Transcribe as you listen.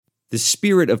The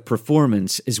spirit of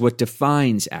performance is what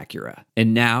defines Acura,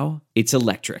 and now it's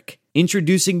electric.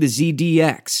 Introducing the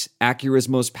ZDX, Acura's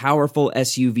most powerful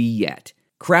SUV yet.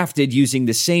 Crafted using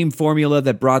the same formula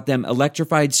that brought them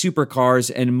electrified supercars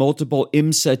and multiple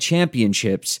IMSA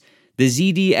championships, the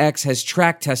ZDX has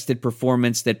track-tested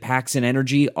performance that packs an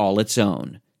energy all its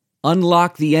own.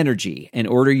 Unlock the energy and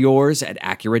order yours at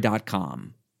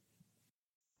Acura.com.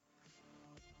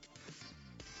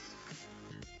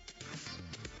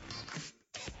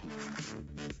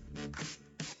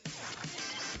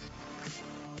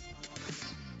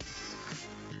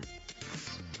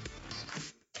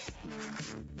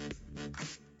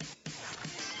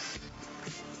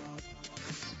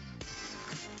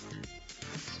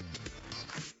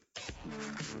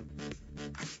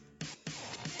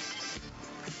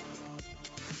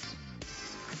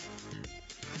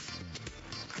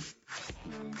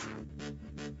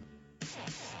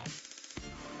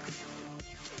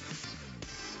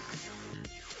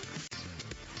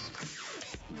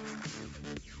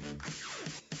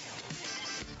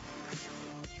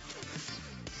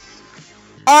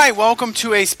 All right, welcome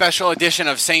to a special edition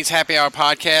of Saints Happy Hour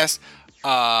podcast.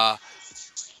 A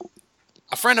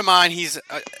friend of mine, he's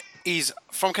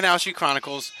from Canal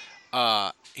Chronicles.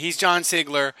 He's John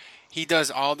Sigler. He does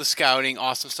all the scouting,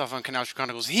 awesome stuff on Canal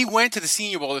Chronicles. He went to the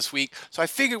Senior Bowl this week, so I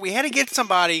figured we had to get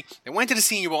somebody that went to the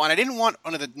Senior Bowl, and I didn't want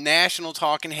one of the national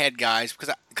talking head guys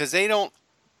because they don't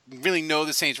really know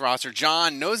the Saints roster.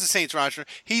 John knows the Saints roster.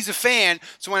 He's a fan,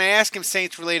 so when I ask him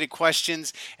Saints-related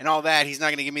questions and all that, he's not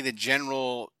going to give me the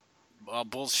general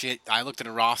bullshit. I looked at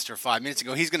a roster 5 minutes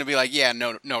ago. He's going to be like, "Yeah,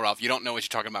 no, Ralph, you don't know what you're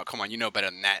talking about. Come on, you know better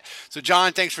than that." So,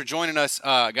 John, thanks for joining us,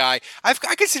 guy. I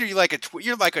consider you like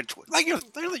you're like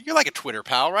a Twitter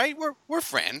pal, right? We're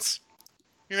friends,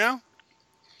 you know?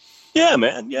 Yeah,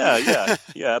 man. Yeah,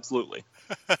 absolutely.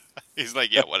 He's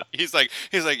like, yeah, what? He's like,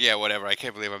 yeah, whatever. I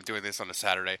can't believe I'm doing this on a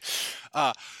Saturday.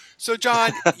 So,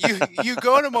 John, you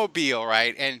go to Mobile,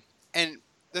 right? And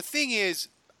the thing is,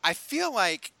 I feel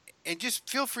like, and just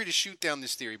feel free to shoot down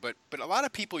this theory, but a lot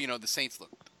of people, the Saints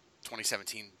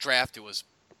 2017 draft, it was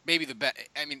maybe the best.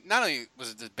 I mean, not only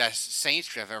was it the best Saints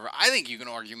draft ever, I think you can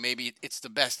argue maybe it's the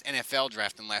best NFL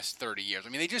draft in the last 30 years. I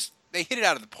mean, they hit it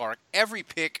out of the park. Every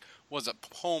pick was a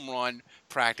home run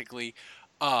practically.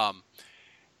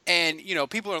 And,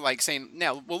 people are like saying,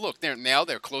 now, well, look, they're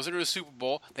closer to the Super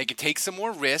Bowl. They can take some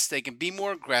more risks. They can be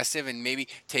more aggressive and maybe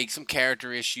take some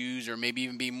character issues or maybe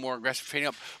even be more aggressive trading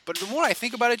up. But the more I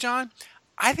think about it, John,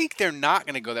 I think they're not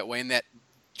going to go that way. And that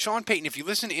Sean Payton, if you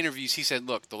listen to interviews, he said,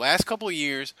 look, the last couple of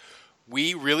years,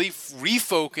 we really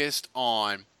refocused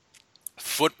on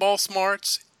football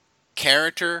smarts,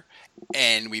 character,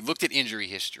 and we looked at injury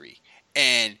history.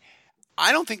 And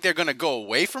I don't think they're going to go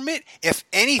away from it. If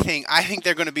anything, I think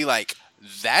they're going to be like,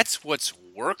 that's what's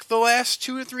worked the last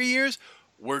 2 or 3 years.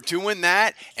 We're doing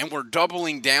that, and we're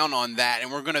doubling down on that,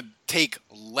 and we're going to take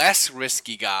less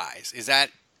risky guys. Is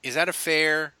that a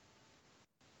fair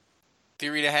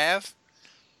theory to have?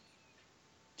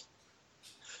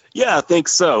 Yeah, I think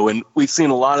so. And we've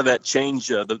seen a lot of that change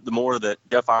the more that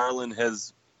Jeff Ireland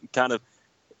has kind of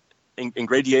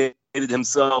ingratiated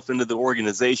himself into the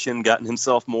organization, gotten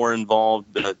himself more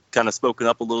involved, kind of spoken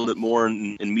up a little bit more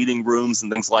in meeting rooms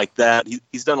and things like that.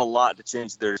 He's done a lot to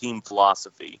change their team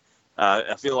philosophy.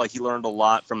 I feel like he learned a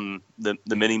lot from the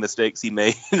many mistakes he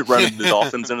made running the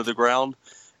Dolphins into the ground.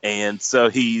 And so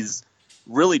he's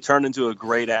really turned into a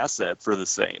great asset for the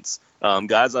Saints.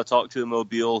 Guys I talked to in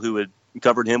Mobile who had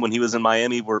covered him when he was in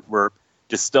Miami were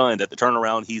just stunned at the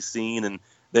turnaround he's seen, and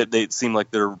they seem like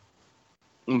they're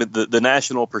the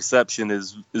national perception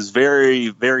is very,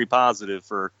 very positive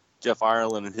for Jeff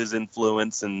Ireland and his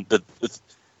influence and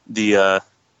the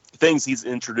things he's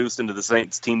introduced into the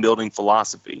Saints team building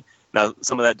philosophy. Now,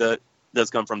 some of that does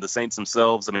come from the Saints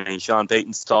themselves. I mean, Sean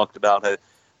Payton's talked about how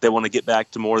they want to get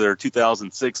back to more their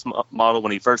 2006 model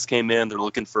when he first came in. They're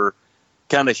looking for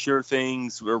kind of sure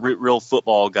things, real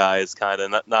football guys, kind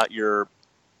of not your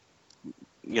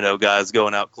guys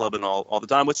going out clubbing all the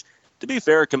time, which, to be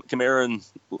fair, Kamara and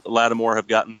Lattimore have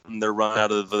gotten their run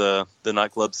out of the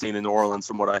nightclub scene in New Orleans,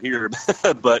 from what I hear.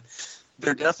 But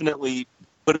they're definitely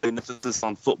putting an emphasis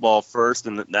on football first,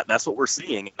 and that's what we're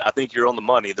seeing. I think you're on the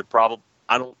money.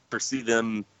 I don't foresee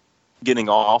them getting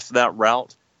off that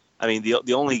route. I mean,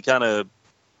 the only kind of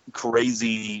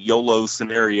crazy YOLO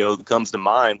scenario that comes to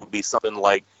mind would be something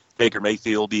like Baker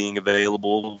Mayfield being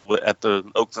available at the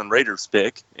Oakland Raiders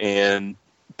pick, and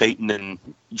Peyton and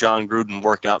John Gruden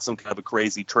work out some kind of a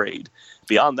crazy trade.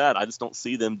 Beyond that, I just don't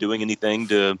see them doing anything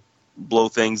to blow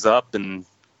things up and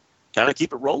kind of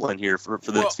keep it rolling here for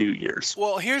the next few years.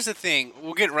 Well, here's the thing.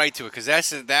 We'll get right to it because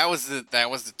that was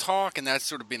the talk, and that's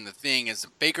sort of been the thing. Is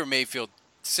Baker Mayfield?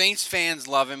 Saints fans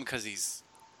love him because he's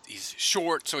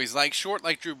short, so he's short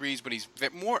like Drew Brees, but he's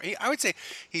more. I would say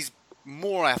he's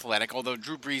more athletic, although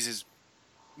Drew Brees is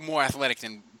more athletic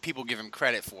than people give him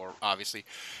credit for, obviously.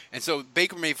 And so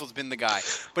Baker Mayfield's been the guy.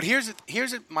 But here's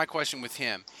my question with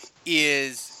him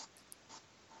is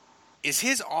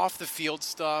his off the field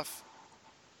stuff.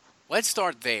 Let's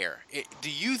start there. Do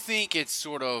you think it's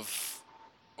sort of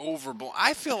overblown?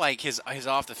 I feel like his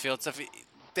off the field stuff.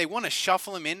 They want to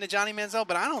shuffle him into Johnny Manziel,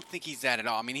 but I don't think he's that at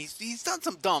all. I mean, he's done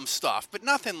some dumb stuff, but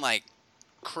nothing like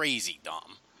crazy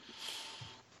dumb.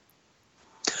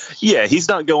 Yeah, he's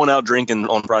not going out drinking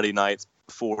on Friday nights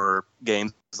before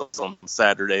games on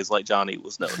Saturdays like Johnny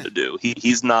was known to do.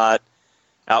 He's not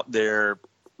out there,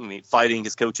 fighting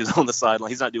his coaches on the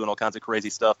sideline. He's not doing all kinds of crazy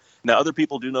stuff. Now, other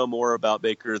people do know more about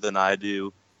Baker than I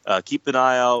do. Keep an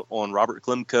eye out on Robert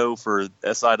Klemko for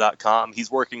SI.com. He's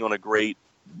working on a great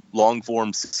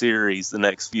long-form series the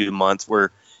next few months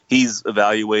where he's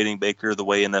evaluating Baker the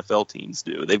way NFL teams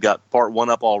do. They've got part one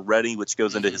up already, which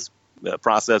goes into his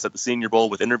process at the Senior Bowl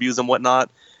with interviews and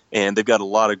whatnot, and they've got a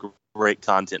lot of great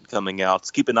content coming out.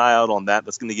 So keep an eye out on that.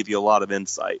 That's going to give you a lot of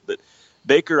insight. But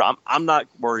Baker, I'm not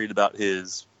worried about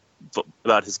his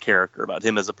character, about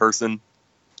him as a person.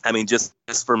 I mean, just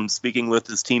from speaking with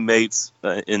his teammates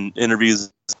in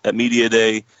interviews at Media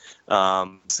Day,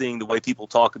 seeing the way people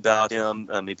talk about him.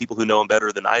 I mean, people who know him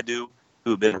better than I do, who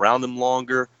have been around him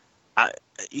longer. I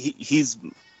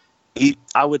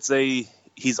would say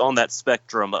he's on that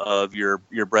spectrum of your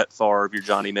Brett Favre, your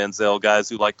Johnny Manziel, guys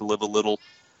who like to live a little.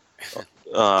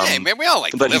 Hey man, we all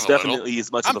like to live a little. But he's definitely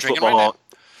as much of a football.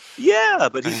 Yeah,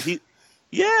 but I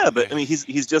mean,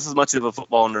 he's just as much of a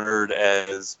football nerd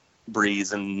as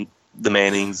Breeze and the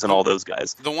Mannings and all those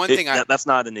guys. The one thing that's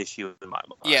not an issue in my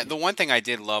mind. Yeah, the one thing I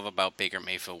did love about Baker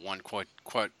Mayfield, one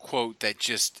quote that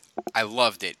just I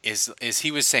loved it is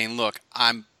he was saying, "Look,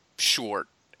 I'm short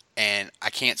and I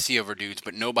can't see over dudes,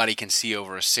 but nobody can see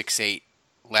over a 6'8"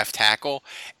 left tackle.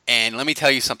 And let me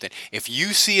tell you something: if you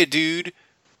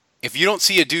don't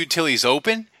see a dude till he's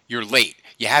open, you're late.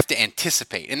 You have to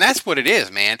anticipate. And that's what it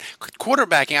is, man.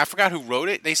 Quarterbacking, I forgot who wrote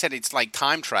it. They said it's like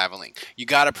time traveling. You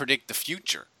got to predict the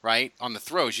future, right? On the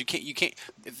throws. You can't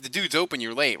if the dude's open,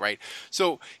 you're late, right?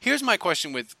 So, here's my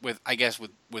question with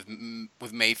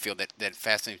Mayfield that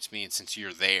fascinates me, and since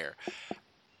you're there.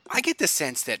 I get the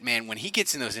sense that, man, when he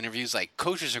gets in those interviews, like,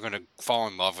 coaches are going to fall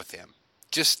in love with him.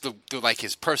 Just the like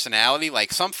his personality.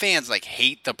 Like, some fans like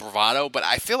hate the bravado, but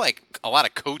I feel like a lot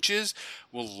of coaches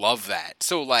will love that.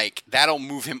 So like that'll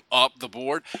move him up the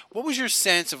board. What was your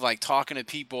sense of like talking to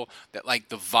people that like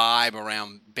the vibe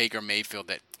around Baker Mayfield,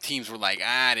 that teams were like,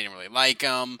 I didn't really like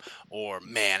him, or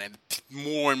man, and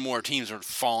more and more teams are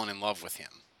falling in love with him?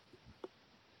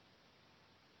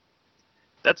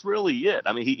 That's really it.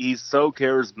 I mean, he's so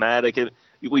charismatic.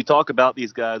 We talk about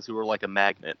these guys who are like a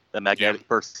magnetic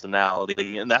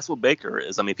personality, and that's what Baker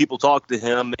is. I mean, people talk to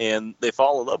him and they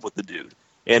fall in love with the dude,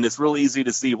 and it's really easy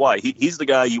to see why. He's the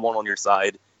guy you want on your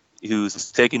side,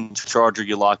 who's taking charge of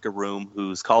your locker room,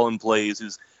 who's calling plays,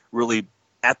 who's really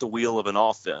at the wheel of an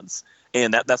offense.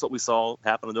 And that's what we saw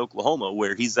happen in Oklahoma,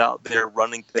 where he's out there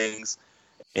running things,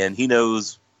 and he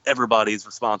knows everybody's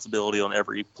responsibility on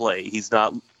every play. He's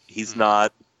not he's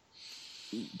not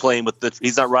riding with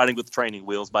the training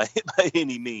wheels by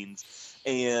any means.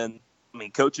 And I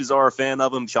mean, coaches are a fan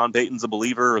of him. Sean Payton's a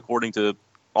believer, according to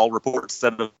all reports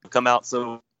that have come out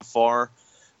so far.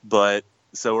 But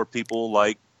so are people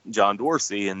like John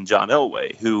Dorsey and John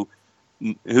Elway, who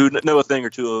know a thing or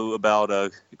two about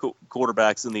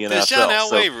quarterbacks in the NFL. Does John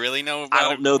Elway really know about? I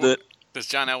don't know that. Does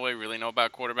John Elway really know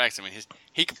about quarterbacks? I mean,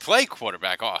 he can play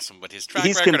quarterback awesome, but his track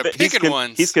record of picking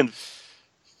ones.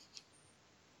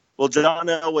 Well, John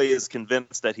Elway is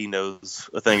convinced that he knows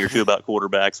a thing or two about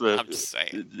quarterbacks. But I'm just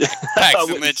saying.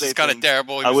 Paxton Lynch is kind of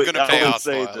terrible. He was going to pay off.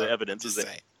 The evidence is there.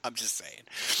 I'm just saying.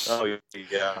 Oh,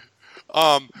 yeah.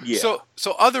 Yeah.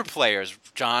 So other players,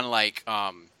 John, like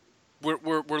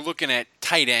we're looking at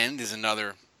tight end is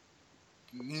another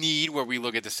need where we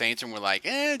look at the Saints and we're like,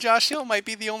 Josh Hill might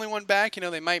be the only one back. You know,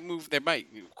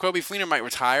 Kobe Fleener might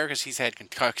retire because he's had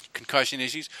concussion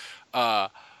issues.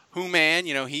 Man,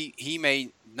 you know, he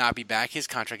may not be back. His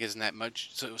contract isn't that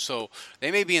much, so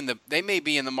they may be in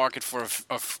the market for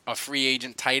a free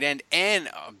agent tight end and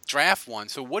draft one.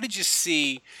 So what did you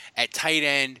see at tight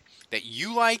end that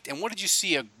you liked, and what did you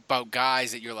see about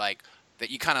guys that you're like that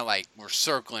you kind of like were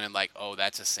circling and like, oh,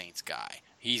 that's a Saints guy?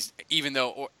 He's even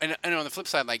though, and on the flip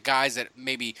side, like guys that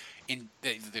maybe in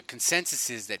the consensus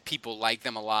is that people like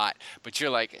them a lot, but you're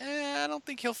like, I don't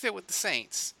think he'll fit with the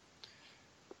Saints.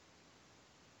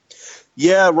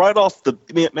 Yeah, right off the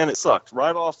man, it sucked.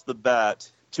 Right off the bat,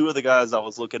 two of the guys I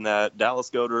was looking at, Dallas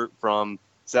Goedert from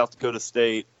South Dakota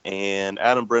State and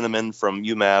Adam Brenneman from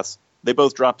UMass, they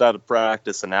both dropped out of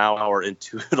practice an hour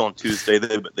into it on Tuesday.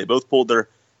 They both pulled their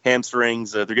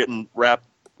hamstrings. They're getting wrapped.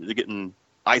 They're getting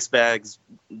ice bags,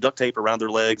 duct tape around their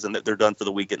legs, and they're done for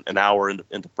the week an hour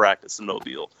into practice in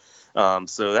Mobile.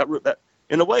 So that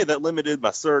in a way that limited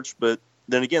my search, but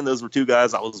then again, those were two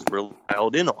guys I was really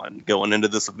dialed in on going into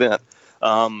this event.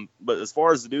 But as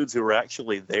far as the dudes who were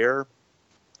actually there,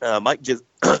 Mike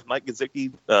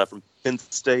Gesicki from Penn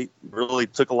State really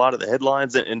took a lot of the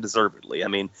headlines, and deservedly. I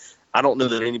mean, I don't know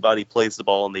that anybody plays the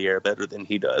ball in the air better than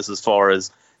he does as far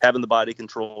as having the body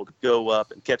control to go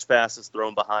up and catch passes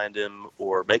thrown behind him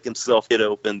or make himself hit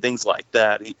open, things like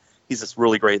that. He's just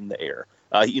really great in the air.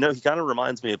 He kind of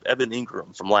reminds me of Evan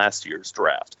Ingram from last year's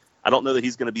draft. I don't know that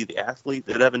he's going to be the athlete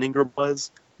that Evan Ingram was,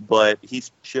 but he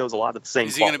shows a lot of the same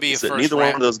qualities. Is he going to be a first neither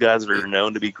one of those guys are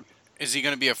known to be. Is he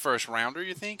going to be a first rounder,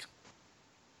 you think?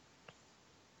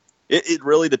 It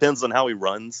really depends on how he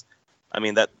runs. I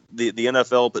mean, that the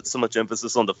NFL puts so much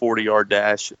emphasis on the 40-yard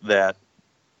dash that,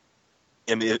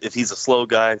 I mean, if he's a slow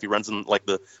guy, if he runs in like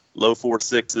the low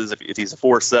 4.6s, if he's a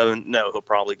 4.7, no, he'll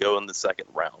probably go in the second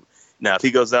round. Now, if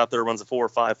he goes out there and runs a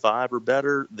 4.55 or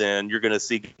better, then you're going to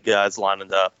see guys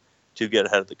lining up to get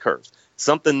ahead of the curve.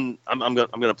 Something I'm going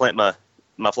to plant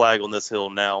my flag on this hill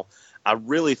now. I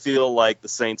really feel like the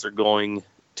Saints are going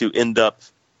to end up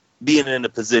being in a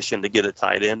position to get a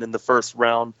tight end in the first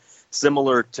round,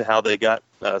 similar to how they got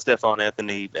Stephon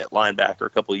Anthony at linebacker a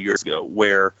couple of years ago,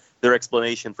 where their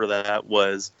explanation for that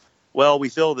was, well, we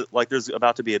feel that like there's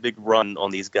about to be a big run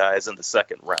on these guys in the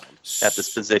second round at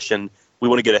this position. We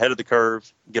want to get ahead of the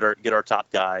curve, get our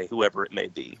top guy, whoever it may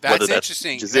be. That's whether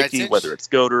interesting. That's Gesicki, whether it's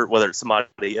Goedert, whether it's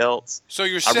somebody else. So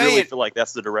you're saying, I really feel like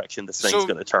that's the direction this thing's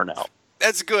going to turn out.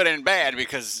 That's good and bad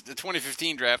because the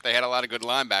 2015 draft, they had a lot of good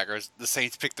linebackers. The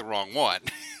Saints picked the wrong one.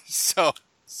 so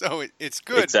it's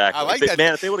good. Exactly. I like that.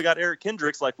 Man, if they would have got Eric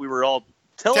Kendricks like we were all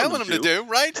telling them to do,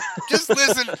 right? Just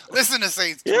listen to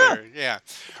Saints Twitter. Yeah.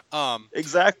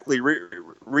 Exactly.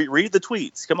 Read the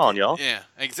tweets. Come on, y'all. Yeah,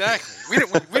 exactly.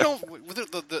 We don't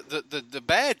the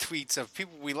bad tweets of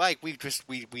people we like. We just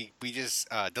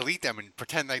delete them and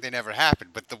pretend like they never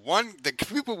happened. But the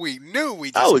people we knew,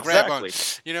 we just grab on.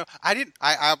 You know,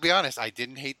 I'll be honest. I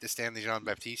didn't hate the Stanley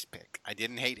Jean-Baptiste pick. I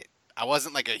didn't hate it. I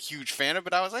wasn't like a huge fan of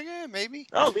it. I was like, maybe.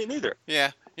 Oh, me neither.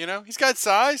 Yeah, you know, he's got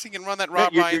size. He can run that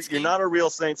Rob Ryan scheme. You're not a real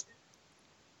Saints.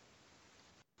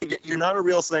 You're not a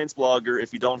real Saints blogger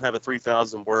if you don't have a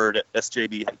 3,000-word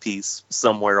SJB piece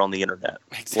somewhere on the internet.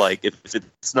 Exactly. Like if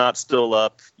it's not still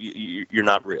up, you're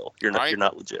not real. You're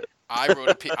not legit. I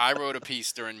wrote a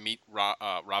piece during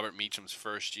Robert Meacham's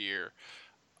first year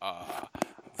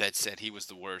that said he was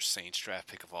the worst Saints draft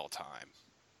pick of all time.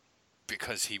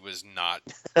 Because he was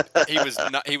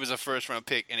a first round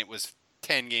pick, and it was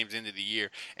 10 games into the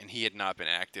year, and he had not been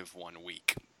active 1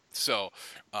 week. So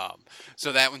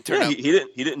that one turned out. He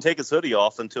didn't take his hoodie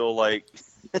off until like.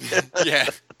 Yeah.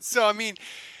 So I mean,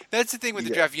 that's the thing with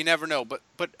the draft. You never know.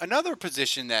 But another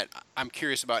position that I'm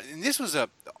curious about, and this was a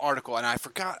article, and I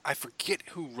forget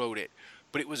who wrote it,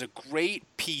 but it was a great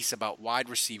piece about wide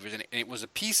receivers, and it was a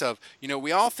piece of, you know,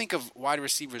 we all think of wide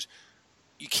receivers.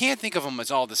 You can't think of them as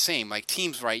all the same. Like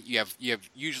teams, right? You have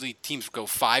usually teams go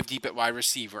 5 deep at wide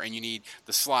receiver, and you need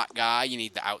the slot guy, you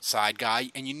need the outside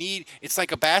guy, and it's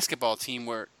like a basketball team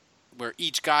where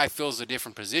each guy fills a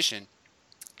different position.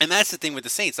 And that's the thing with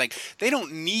the Saints. Like they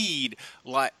don't need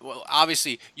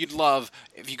obviously you'd love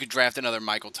if you could draft another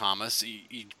Michael Thomas,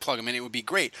 you'd plug him in, it would be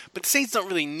great. But the Saints don't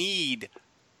really need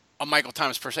a Michael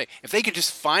Thomas per se. If they could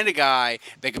just find a guy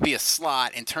that could be a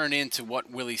slot and turn into what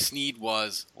Willie Snead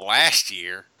was last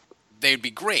year, they'd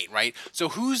be great, right? So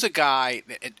who's a guy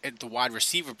at the wide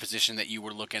receiver position that you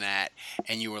were looking at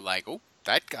and you were like, oh,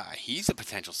 that guy, he's a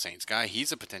potential Saints guy.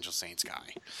 He's a potential Saints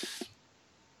guy.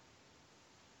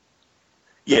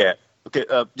 Yeah. Okay,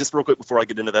 just real quick before I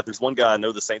get into that, there's one guy I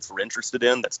know the Saints were interested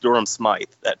in. That's Durham Smythe,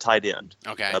 that tight end.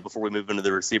 Okay. Before we move into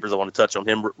the receivers, I want to touch on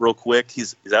him real quick.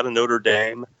 He's out of Notre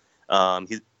Dame.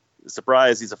 He's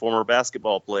surprised he's a former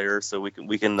basketball player, so we can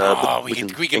bring back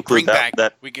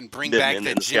the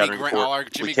Jimmy Graham, all our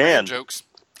Jimmy Graham jokes.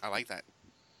 I like that.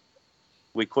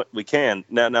 We can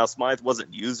now. Smythe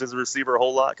wasn't used as a receiver a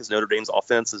whole lot because Notre Dame's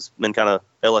offense has been kind of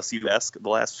LSU-esque the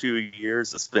last few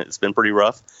years. It's been pretty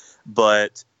rough,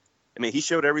 but I mean, he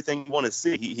showed everything you want to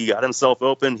see. He got himself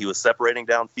open. He was separating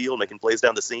downfield, making plays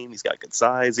down the seam. He's got good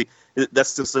size.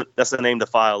 That's a name to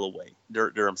file away,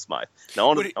 Durham Smythe. Now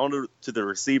on to the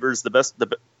receivers.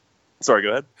 Sorry, go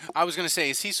ahead. I was going to say,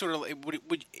 is he sort of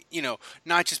would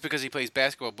not just because he plays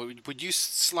basketball, but would you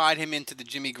slide him into the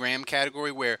Jimmy Graham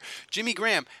category, where Jimmy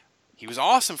Graham, he was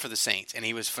awesome for the Saints and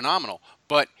he was phenomenal,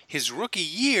 but his rookie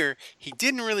year he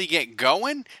didn't really get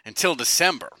going until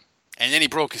December. And then he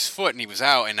broke his foot and he was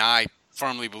out, and I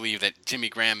firmly believe that Jimmy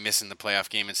Graham missing the playoff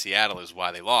game in Seattle is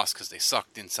why they lost, because they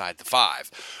sucked inside the 5.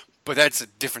 But that's a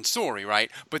different story, right?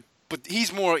 But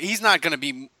he's not going to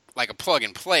be like a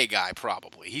plug-and-play guy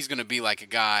probably. He's going to be like a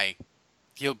guy,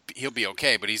 he'll be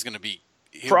okay, but he's going to be...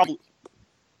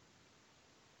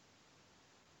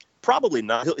 Probably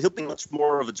not. He'll be much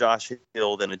more of a Josh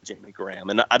Hill than a Jimmy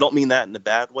Graham, and I don't mean that in a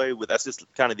bad way. That's just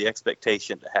kind of the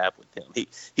expectation to have with him.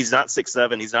 He's not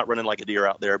 6'7", he's not running like a deer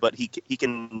out there, but he's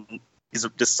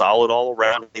just solid all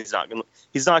around. He's not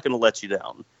gonna let you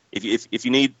down. If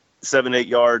you need 7-8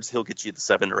 yards, he'll get you the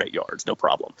 7 or 8 yards, no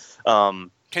problem.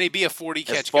 Can he be a 40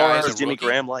 catch guy as Jimmy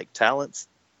Graham like talents?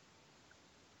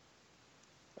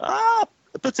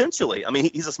 Potentially. I mean,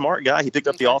 he's a smart guy. He picked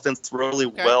up the offense really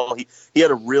well. He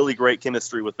had a really great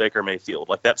chemistry with Baker Mayfield.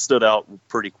 Like, that stood out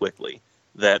pretty quickly,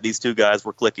 that these two guys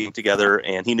were clicking together,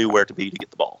 and he knew where to be to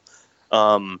get the ball.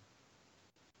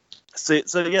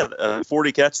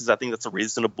 40 catches, I think that's a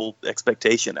reasonable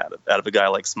expectation out of a guy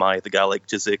like Smythe, a guy like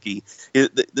Jazicki.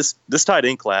 This tight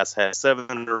end class has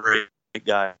 7 or 8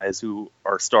 guys who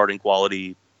are starting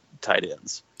quality tight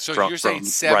ends. So you're saying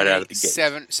seven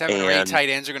or eight tight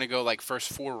ends are going to go like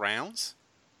first 4 rounds?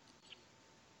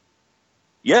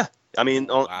 Yeah. I mean,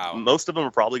 most of them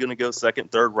are probably going to go second,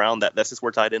 third round. That's just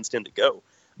where tight ends tend to go.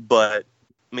 But,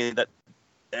 I mean, that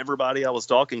everybody I was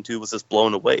talking to was just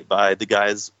blown away by the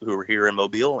guys who were here in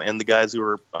Mobile and the guys who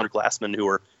are underclassmen who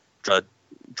are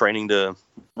training to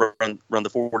run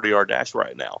the 40-yard dash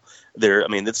right now.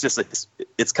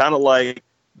 It's kind of like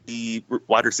the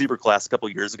wide receiver class a couple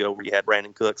of years ago, where you had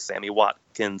Brandon Cooks, Sammy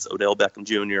Watkins, Odell Beckham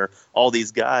Jr., all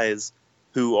these guys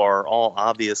who are all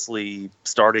obviously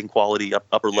starting quality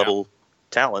upper level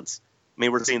talents. I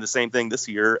mean, we're seeing the same thing this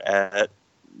year at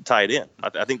tight end.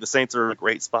 I think the Saints are in a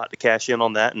great spot to cash in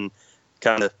on that and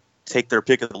kind of take their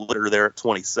pick of the litter there at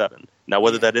 27. Now,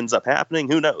 whether that ends up happening,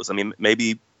 who knows? I mean,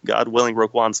 maybe, God willing,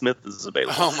 Roquan Smith is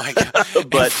available. Oh my God!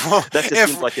 But that just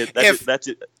seems like it.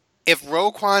 If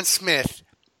Roquan Smith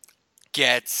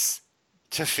gets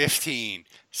to 15,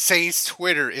 Saints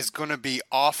Twitter is going to be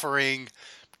offering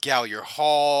Gallier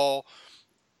Hall,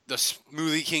 the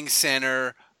Smoothie King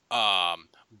Center,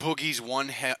 Boogie's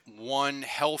one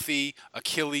healthy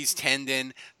Achilles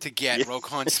tendon to get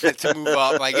Roquan Smith to move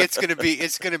up. Like, it's gonna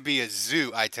be a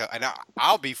zoo.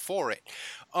 I'll be for it.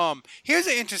 Here's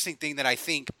an interesting thing that I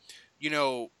think,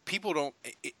 people don't.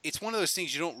 It's one of those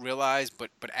things you don't realize, but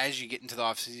as you get into the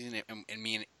off season, and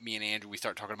me and Andrew, we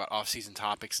start talking about off season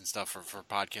topics and stuff for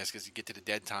podcasts, because you get to the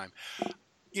dead time.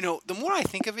 The more I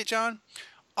think of it, John,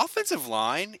 offensive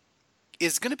line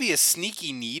is going to be a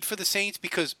sneaky need for the Saints,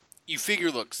 because you figure,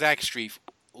 look, Zach Strief,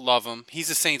 love him. He's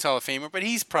a Saints Hall of Famer, but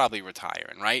he's probably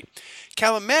retiring, right?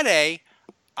 Calamete,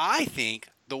 I think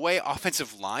the way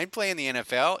offensive line play in the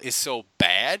NFL is so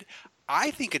bad,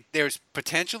 I think there's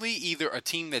potentially either a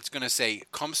team that's going to say,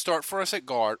 come start for us at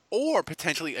guard, or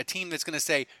potentially a team that's going to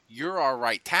say, you're our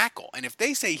right tackle. And if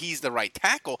they say he's the right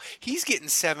tackle, he's getting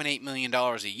 $7-8 million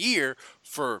a year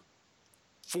for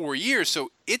 4 years.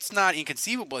 So it's not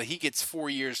inconceivable that he gets 4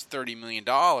 years, $30 million,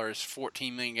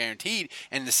 $14 million guaranteed.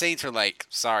 And the Saints are like,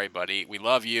 sorry, buddy, we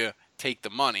love you. Take the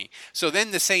money. So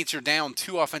then the Saints are down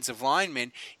 2 offensive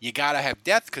linemen. You got to have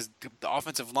depth, because the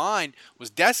offensive line was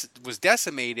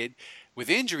decimated with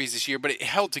injuries this year, but it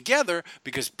held together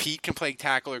because Pete can play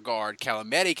tackle or guard,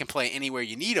 Calamete can play anywhere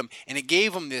you need him, and it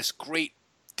gave him this great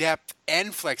depth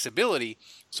and flexibility.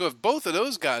 So if both of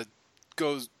those guys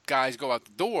go out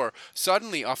the door,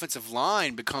 suddenly offensive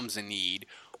line becomes a need.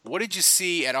 What did you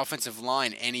see at offensive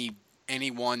line?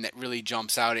 Anyone that really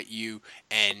jumps out at you,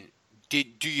 and do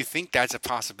you think that's a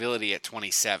possibility at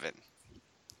 27?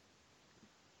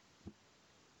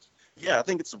 Yeah, I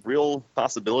think it's a real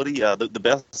possibility. The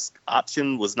best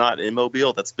option was not in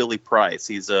Mobile. That's Billy Price.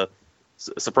 He's a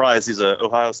surprise. He's a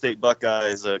Ohio State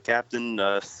Buckeyes captain.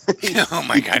 Oh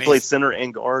my God! He plays center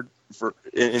and guard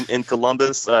in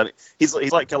Columbus. He's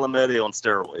like Calamete on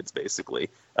steroids, basically.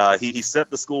 He set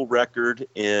the school record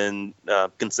in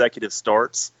consecutive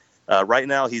starts. Right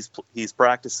now, he's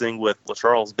practicing with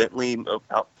LaCharles Bentley.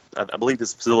 I believe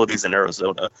his facility's in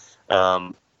Arizona.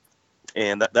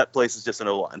 And that place is just an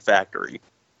O-line factory.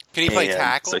 Can he play And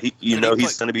tackle? so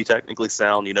he's going to be technically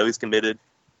sound. He's committed.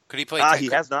 Could he play? He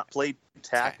has not played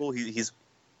tackle.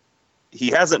 He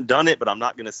hasn't done it, but I'm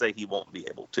not going to say he won't be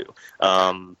able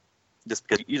to. Just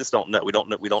because you just don't know. We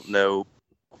don't know.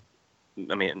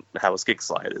 I mean, how his kick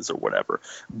slide is or whatever.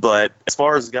 But as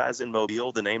far as guys in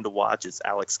Mobile, the name to watch is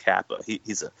Alex Kappa.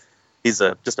 He's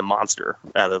just a monster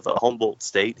out of Humboldt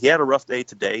State. He had a rough day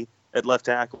today at left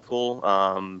tackle.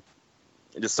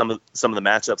 Just some of the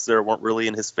matchups there weren't really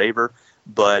in his favor.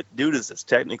 But dude is as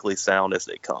technically sound as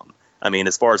they come. I mean,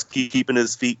 as far as keeping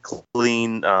his feet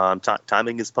clean,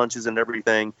 timing his punches and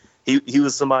everything, he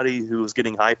was somebody who was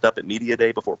getting hyped up at media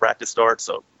day before practice starts.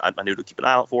 So I knew to keep an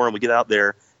eye out for him. We get out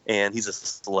there, and he's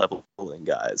just leveling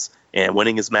guys and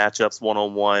winning his matchups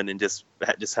one-on-one, and just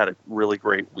had a really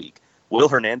great week. Will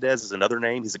Hernandez is another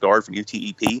name. He's a guard from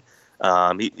UTEP.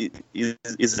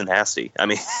 He's nasty. I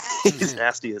mean, he's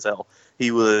nasty as hell.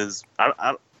 He was.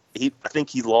 I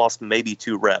think he lost maybe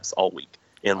 2 reps all week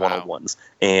in one-on-ones,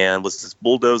 and was just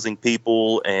bulldozing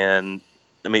people. And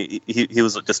I mean, he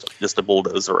was just a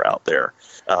bulldozer out there.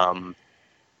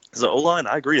 So O-line,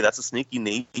 I agree, that's a sneaky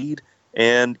need.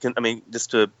 And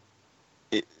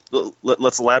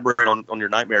let's elaborate on your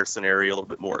nightmare scenario a little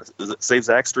bit more. Say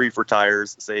Zach Street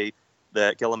retires. Say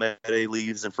that Kelemete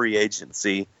leaves in free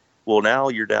agency. Well, now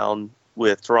you're down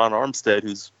with Teron Armstead,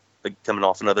 who's coming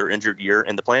off another injured year,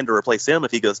 and the plan to replace him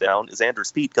if he goes down is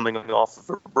Anders Pete coming off of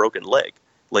a broken leg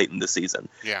late in the season.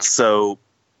 Yeah. So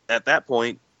at that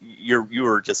point, you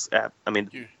were just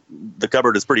the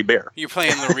cupboard is pretty bare. You're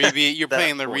playing Laribi, you're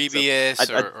playing Laribius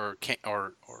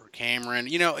or Cameron.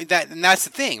 And that's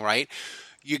the thing, right?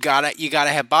 You gotta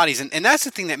have bodies, and that's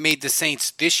the thing that made the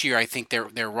Saints this year. I think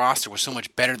their roster was so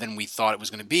much better than we thought it was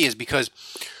going to be, is because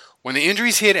when the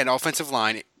injuries hit at offensive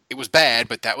line, it was bad,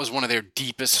 but that was one of their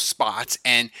deepest spots,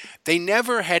 and they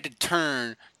never had to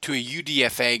turn to a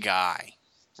UDFA guy,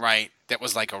 right? That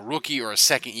was like a rookie or a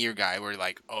second-year guy where you're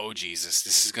like, oh, Jesus,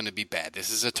 this is going to be bad. This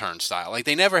is a turnstile. Like,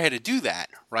 they never had to do that,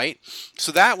 right?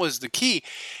 So that was the key.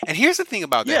 And here's the thing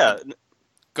about that. Yeah.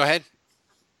 Go ahead.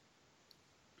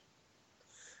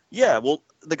 Yeah, well,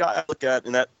 the guy I look at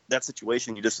in that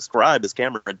situation you just described is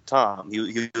Cameron Tom.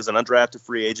 He was an undrafted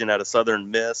free agent out of Southern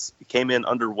Miss. He came in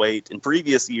underweight. In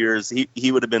previous years,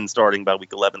 he would have been starting by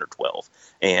week 11 or 12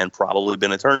 and probably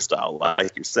been a turnstile,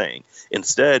 like you're saying.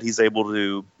 Instead, he's able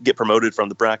to get promoted from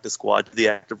the practice squad to the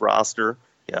active roster.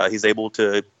 He's able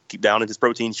to keep down in his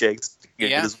protein shakes,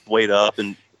 get his weight up,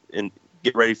 and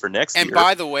get ready for next year. And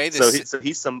by the way, they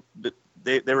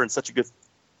were in such a good.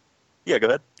 Yeah, go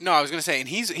ahead. No, I was going to say, and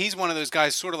he's one of those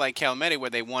guys, sort of like Kelemete, where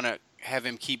they want to have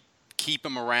him keep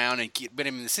him around and put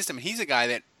him in the system. He's a guy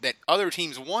that other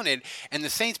teams wanted, and the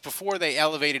Saints, before they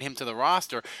elevated him to the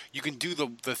roster, you can do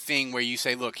the thing where you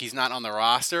say, look, he's not on the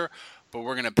roster, but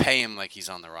we're going to pay him like he's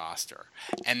on the roster.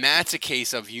 And that's a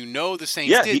case of, the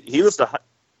Saints did. He was the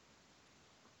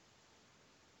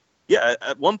Yeah,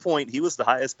 at one point he was the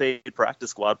highest paid practice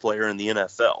squad player in the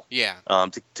NFL. Yeah.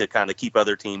 To kind of keep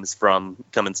other teams from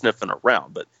coming sniffing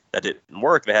around, but that didn't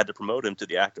work. They had to promote him to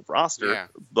the active roster,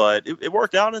 but it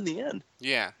worked out in the end.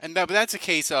 Yeah, but that's a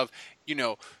case of,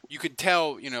 you could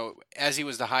tell, as he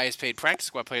was the highest paid practice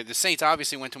squad player, the Saints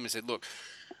obviously went to him and said, look,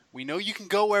 we know you can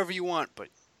go wherever you want, but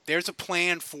there's a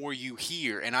plan for you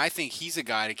here, and I think he's a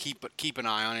guy to keep an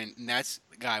eye on, and that's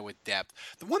the guy with depth.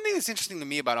 The one thing that's interesting to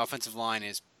me about offensive line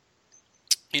is,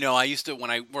 I used to,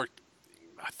 when I worked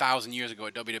 1,000 years ago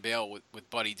at WWL with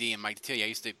Buddy D and Mike Detillier, I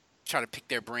used to try to pick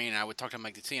their brain, and I would talk to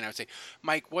Mike Detillier, and I would say,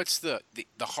 Mike, what's the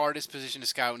hardest position to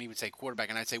scout? And he would say quarterback,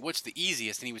 and I'd say, what's the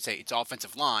easiest? And he would say, it's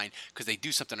offensive line, because they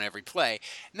do something on every play.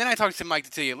 And then I talked to Mike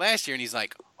Detillier last year, and he's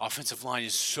like, offensive line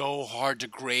is so hard to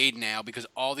grade now because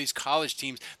all these college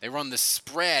teams, they run the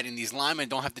spread, and these linemen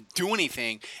don't have to do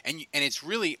anything, and it's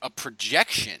really a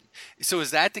projection. So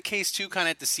is that the case too, kind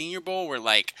of at the Senior Bowl, where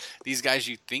like these guys,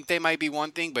 you think they might be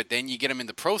one thing, but then you get them in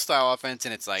the pro style offense,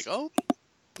 and it's like, oh,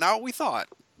 not what we thought.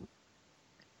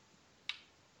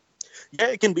 Yeah,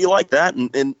 it can be like that,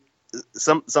 and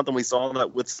something we saw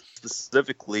that with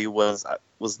specifically was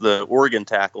the Oregon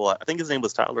tackle. I think his name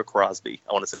was Tyler Crosby.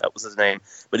 I want to say that was his name.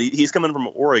 But he's coming from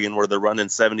Oregon, where they're running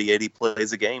 70, 80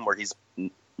 plays a game, where he's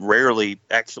rarely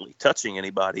actually touching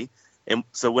anybody. And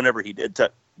so whenever he did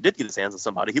get his hands on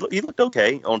somebody, he looked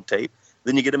okay on tape.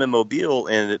 Then you get him in Mobile,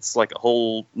 and it's like a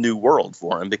whole new world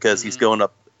for him because he's going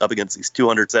up against these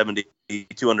 270,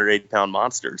 280-pound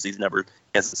monsters he's never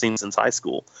hasn't seen since high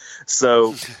school.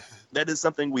 So that is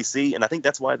something we see, and I think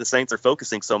that's why the Saints are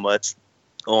focusing so much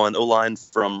on O-line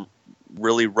from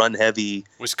really run-heavy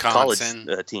college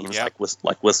teams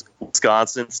like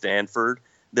Wisconsin, Stanford.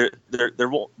 They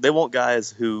want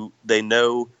guys who they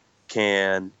know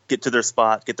can get to their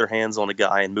spot, get their hands on a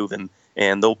guy, and move him.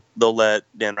 And they'll let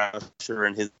Dan Rauscher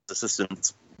and his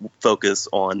assistants focus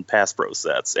on pass pro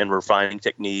sets and refining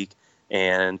technique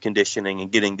and conditioning and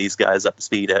getting these guys up to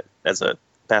speed as a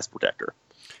pass protector.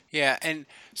 Yeah, and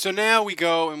so now we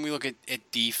go and we look at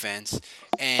defense.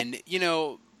 And,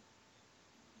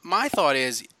 my thought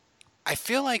is, I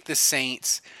feel like the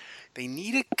Saints, they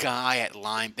need a guy at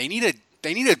line. They need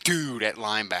a dude at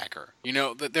linebacker.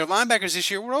 Their linebackers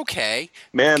this year were okay.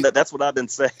 Man, that's what I've been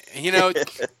saying.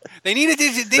 They need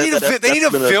a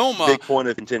Vilma. Big point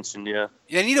of contention. Yeah.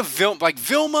 They need a Vilma. Like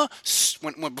Vilma,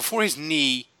 when before his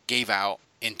knee gave out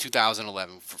in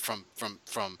 2011, from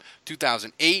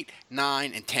 2008,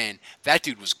 9, and 10, that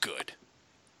dude was good.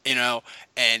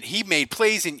 And he made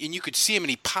plays, and you could see him,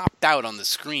 and he popped out on the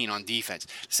screen on defense.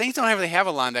 The Saints don't really have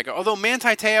a linebacker, although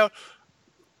Manti Te'o,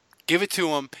 give it to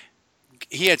him.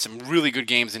 He had some really good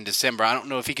games in December. I don't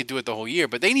know if he could do it the whole year,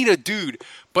 but they need a dude.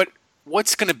 But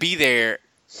what's going to be there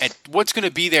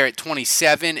at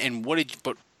 27? And what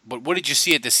did you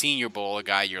see at the Senior Bowl? A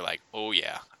guy you're like, oh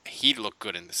yeah, he looked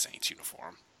good in the Saints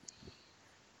uniform.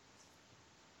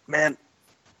 Man,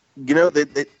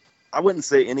 I wouldn't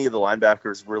say any of the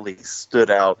linebackers really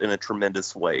stood out in a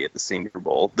tremendous way at the Senior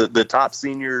Bowl. The top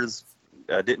seniors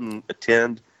didn't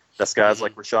attend. That's guys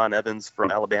like Rashaan Evans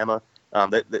from Alabama.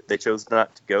 They chose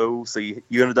not to go, so you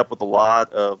ended up with a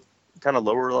lot of kind of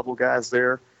lower-level guys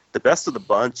there. The best of the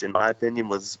bunch, in my opinion,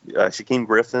 was Shaquem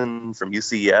Griffin from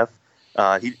UCF.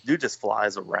 Dude just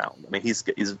flies around. I mean, he's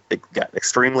got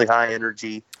extremely high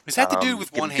energy. Is that the dude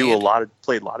with one hand?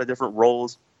 Played a lot of different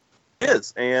roles.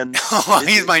 Is and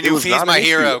he's my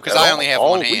hero because I only have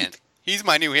one hand. He's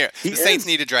my new hero. The Saints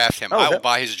need to draft him. I will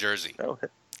buy his jersey.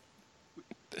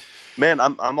 Man,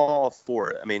 I'm all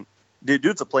for it. I mean,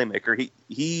 dude's a playmaker.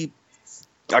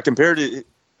 I compared it.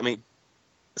 I mean,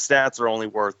 stats are only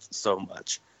worth so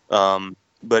much.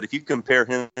 But if you compare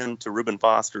him to Reuben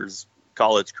Foster's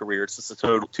college career, it's just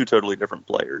two totally different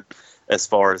players as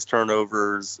far as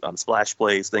turnovers, splash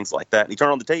plays, things like that. And you turn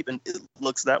on the tape, and it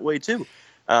looks that way too.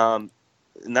 And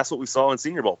that's what we saw in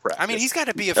Senior Bowl practice. I mean, he's got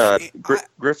to be a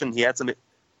Griffin. He had some.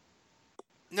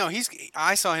 No,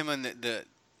 I saw him on the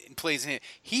plays.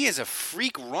 He is a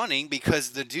freak running because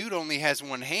the dude only has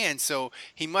one hand, so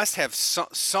he must have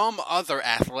some other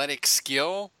athletic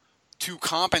skill to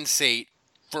compensate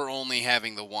for only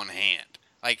having the one hand.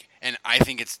 And I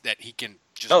think it's that he can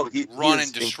just run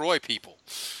and destroy people.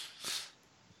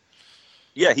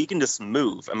 Yeah, he can just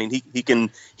move. I mean,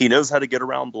 he knows how to get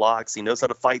around blocks. He knows how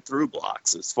to fight through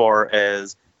blocks as far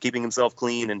as keeping himself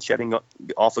clean and shedding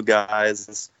off of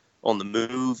guys on the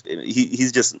move.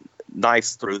 He's just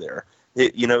nice through there.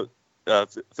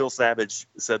 Phil Savage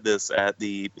said this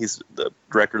he's the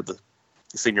director of the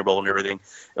Senior Bowl and everything.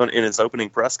 In his opening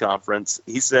press conference,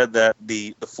 he said that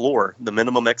the floor, the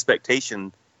minimum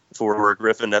expectation for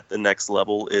Griffin at the next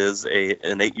level is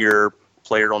an 8-year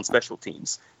player on special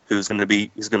teams. He's going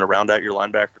to round out your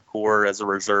linebacker core as a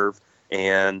reserve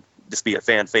and just be a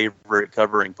fan favorite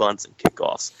covering punts and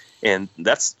kickoffs. And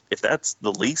if that's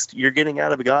the least you're getting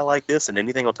out of a guy like this, and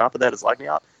anything on top of that is lighting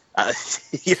out,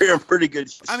 you're in pretty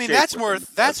good shape. I mean, that's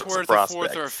worth a 4th or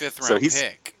a 5th round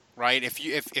pick, right?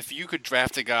 If you could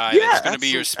draft a guy that's going to be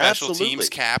your special teams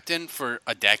captain for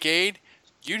a decade,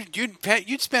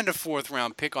 you'd spend a 4th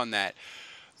round pick on that.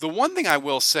 The one thing I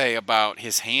will say about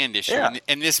his hand issue,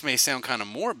 and this may sound kind of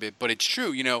morbid, but it's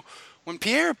true. When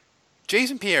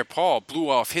Jason Pierre-Paul blew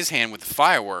off his hand with the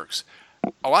fireworks,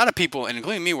 a lot of people, and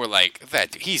including me, were like,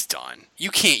 "That he's done.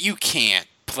 You can't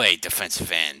play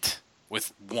defensive end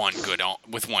with one good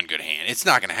hand. It's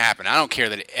not going to happen. I don't care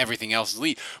that everything else is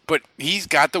elite, but he's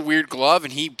got the weird glove,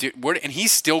 and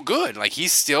he's still good.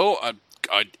 He's still a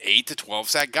 8 to 12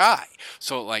 sack guy.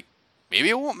 So maybe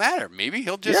it won't matter. Maybe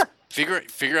he'll just."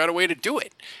 Figure out a way to do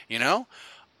it, And I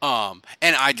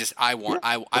want.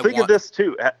 Of this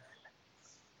too.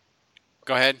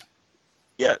 Go ahead.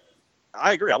 Yeah,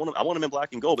 I agree. I want him in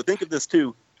black and gold. But think of this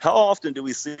too. How often do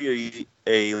we see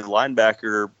a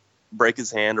linebacker break his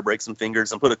hand or break some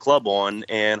fingers and put a club on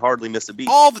and hardly miss a beat?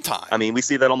 All the time. I mean, we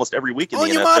see that almost every week in the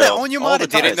NFL. Onyemata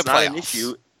did it in the playoffs. It's not an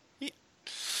issue.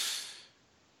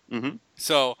 Mm-hmm.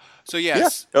 So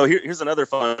yes. Yeah. Oh, here's another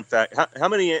fun fact. How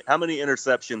many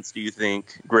interceptions do you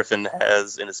think Griffin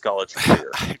has in his college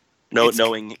career?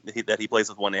 Knowing that he plays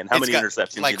with one hand, how many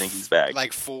interceptions do you think he's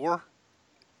bagged? 4.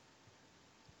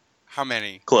 How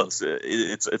many? Close.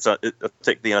 I'll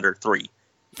take the under 3.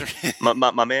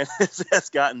 my man has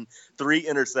gotten 3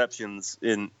 interceptions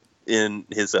in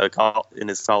his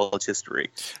college history,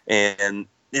 and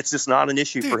it's just not an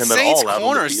issue for Dude, him at Saints all out on the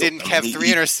corners field. didn't have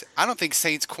I don't think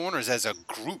Saints corners as a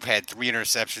group had 3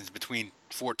 interceptions between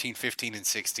 14, 15, and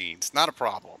 16. It's not a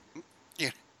problem.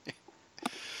 Yeah.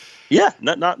 Yeah,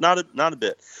 not a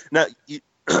bit. Now,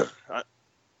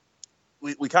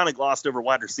 we kind of glossed over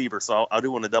wide receiver, so I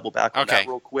do want to double back on that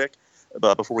real quick.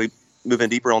 But before we move in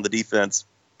deeper on the defense,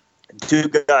 2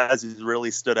 guys who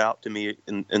really stood out to me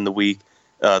in the week.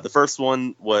 The first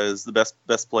one was the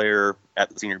best player at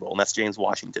the Senior Bowl, and that's James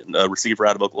Washington, a receiver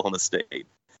out of Oklahoma State.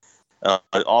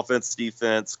 Offense,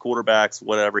 defense, quarterbacks,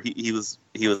 whatever. He was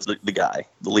the guy,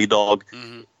 the lead dog.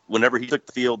 Mm-hmm. Whenever he took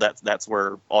the field, that's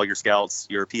where all your scouts,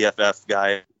 your PFF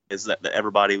guys, that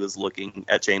everybody was looking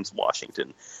at James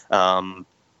Washington.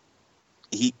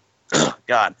 He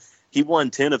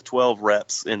won 10 of 12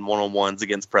 reps in one-on-ones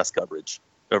against press coverage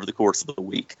over the course of the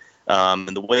week. And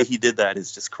the way he did that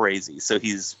is just crazy. So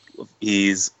he's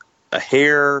a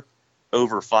hair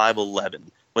over 5'11",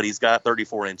 but he's got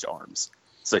 34-inch arms.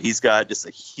 So he's got just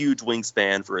a huge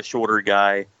wingspan for a shorter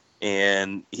guy,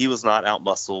 and he was not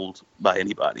out-muscled by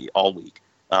anybody all week.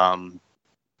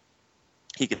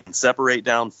 He can separate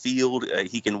downfield.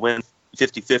 He can win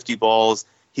 50-50 balls.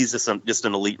 He's just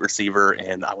an elite receiver,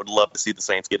 and I would love to see the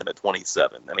Saints get him at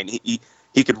 27. I mean,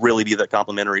 he could really be that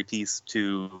complementary piece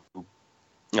to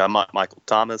Michael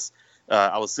Thomas.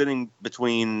 I was sitting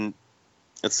between,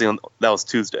 that was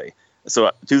Tuesday.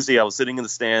 So Tuesday I was sitting in the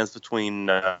stands between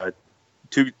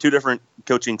two different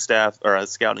coaching staff or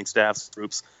scouting staff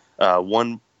groups.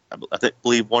 I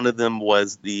believe one of them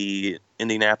was the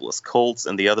Indianapolis Colts,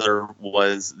 and the other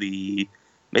was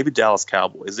maybe Dallas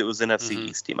Cowboys. It was an NFC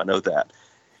East team. I know that.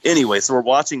 Anyway, so we're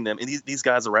watching them, and these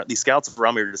scouts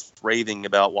around me are just raving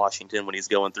about Washington when he's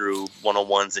going through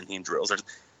one-on-ones and team drills.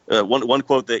 There's one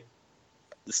quote that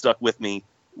stuck with me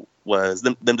was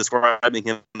them describing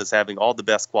him as having all the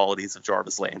best qualities of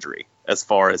Jarvis Landry as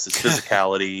far as his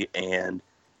physicality and,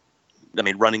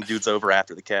 running dudes over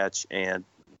after the catch. And,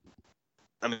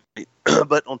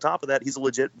 but on top of that, he's a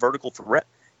legit vertical threat.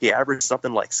 He averaged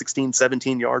something like 16,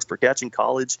 17 yards per catch in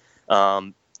college,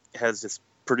 has just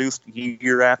produced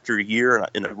year after year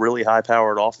in a really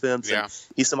high-powered offense. Yeah. And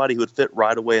he's somebody who would fit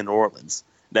right away in New Orleans.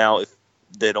 Now, if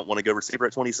they don't want to go receiver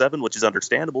at 27, which is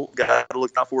understandable, guy to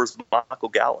look out for is Michael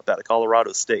Gallup out of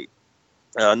Colorado State.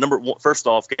 First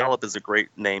off, Gallup is a great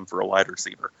name for a wide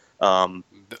receiver.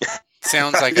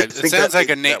 Sounds like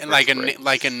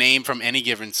a name from Any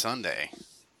Given Sunday.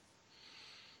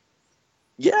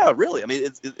 Yeah, really.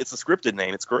 It's a scripted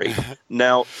name. It's great.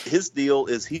 Now, his deal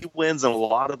is he wins in a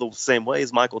lot of the same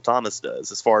ways Michael Thomas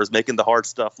does, as far as making the hard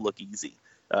stuff look easy.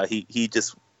 He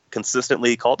just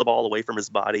consistently caught the ball away from his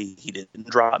body. He didn't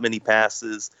drop many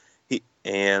passes.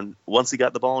 And once he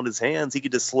got the ball in his hands, he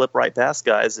could just slip right past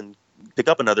guys and pick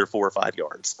up another 4 or 5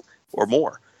 yards or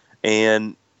more.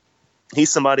 And he's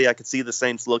somebody I could see the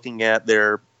Saints looking at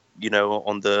there,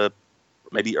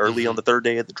 maybe early on the third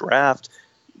day of the draft,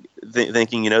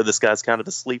 thinking, this guy's kind of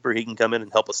a sleeper. He can come in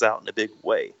and help us out in a big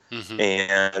way. Mm-hmm.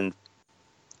 And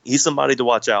he's somebody to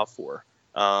watch out for.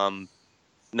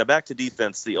 Now back to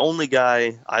defense. The only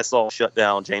guy I saw shut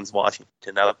down James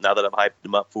Washington, now that I've hyped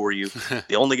him up for you,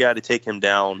 the only guy to take him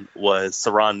down was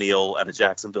Saron Neal out of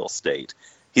Jacksonville State.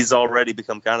 He's already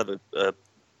become kind of a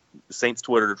Saints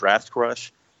Twitter draft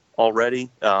crush already,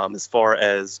 as far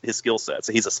as his skill set.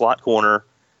 So he's a slot corner,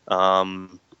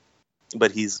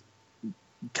 but he's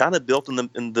kind of built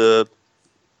in the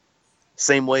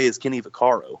same way as Kenny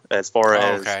Vaccaro, as far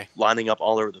as lining up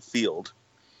all over the field.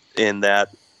 In that,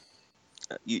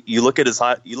 you look at his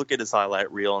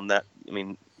highlight reel, and that,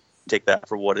 take that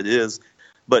for what it is.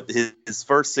 But his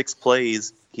first 6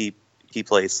 plays, he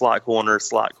plays slot corner,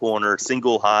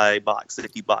 single high, box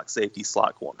safety,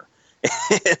 slot corner.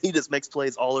 And he just makes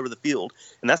plays all over the field,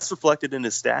 and that's reflected in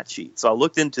his stat sheet. So I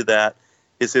looked into that,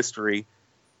 his history.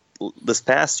 This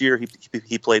past year,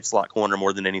 he played slot corner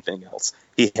more than anything else.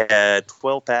 He had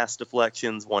 12 pass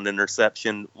deflections, 1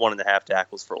 interception, 1.5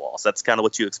 tackles for loss. That's kind of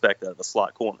what you expect out of a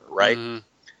slot corner, right? Mm-hmm.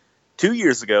 2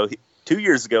 years ago,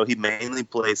 he mainly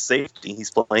plays safety. He's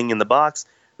playing in the box.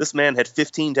 This man had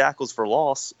 15 tackles for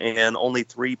loss and only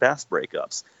 3 pass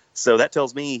breakups. So that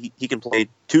tells me he can play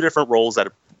 2 different roles at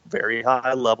a very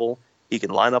high level. He can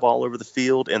line up all over the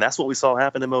field, and that's what we saw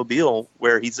happen in Mobile,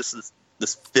 where he's just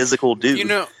this physical dude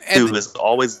who is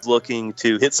always looking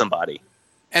to hit somebody.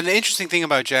 And the interesting thing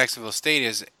about Jacksonville State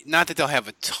is not that they'll have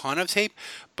a ton of tape,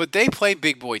 but they play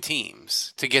big boy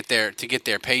teams to get their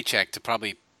paycheck to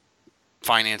probably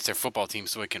finance their football team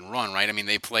so it can run, right?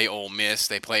 They play Ole Miss,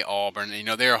 they play Auburn.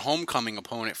 They're a homecoming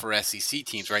opponent for SEC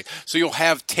teams, right? So you'll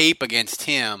have tape against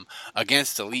him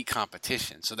against elite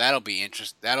competition. So that'll be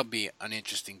an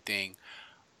interesting thing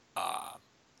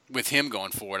with him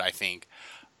going forward. I think.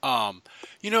 John.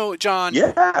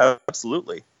 Yeah,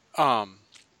 absolutely. The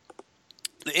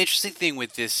interesting thing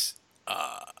with this,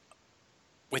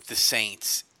 with the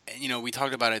Saints, we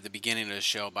talked about it at the beginning of the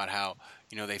show about how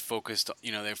they focused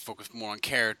more on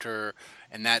character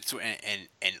and that's and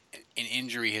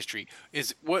injury history.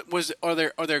 Are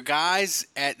there guys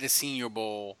at the Senior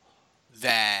Bowl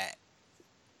that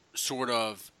sort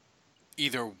of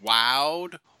either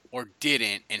wowed or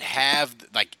didn't, and have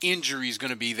like injuries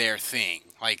going to be their thing?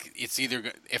 Like it's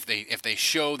either if they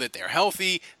show that they're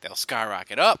healthy, they'll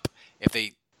skyrocket up. If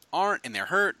they aren't and they're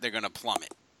hurt, they're going to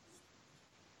plummet.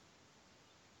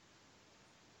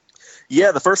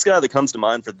 Yeah, the first guy that comes to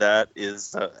mind for that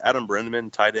is Adam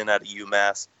Brenneman, tight end out of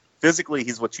UMass. Physically,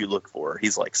 he's what you look for.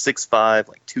 He's like 6'5",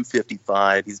 like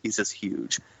 255. He's just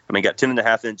huge. I mean, got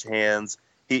 10.5-inch hands.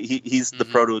 He's the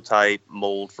prototype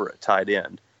mold for a tight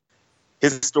end.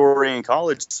 His story in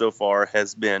college so far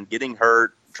has been getting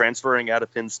hurt, transferring out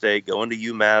of Penn State, going to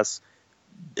UMass,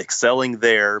 excelling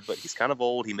there, but he's kind of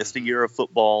old. He missed a year of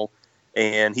football,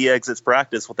 and he exits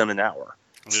practice within an hour.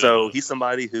 So he's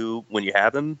somebody who, when you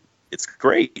have him, it's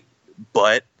great.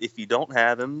 But if you don't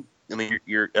have him, I mean,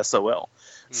 you're SOL.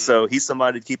 So he's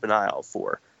somebody to keep an eye out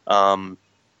for.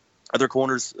 Other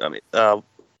corners,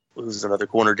 who's another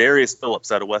corner? Darius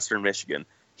Phillips out of Western Michigan.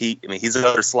 He's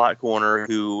another slot corner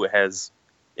who has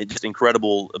just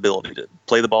incredible ability to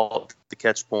play the ball at the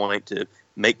catch point, to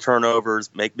make turnovers,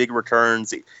 make big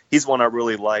returns. He's one I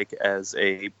really like as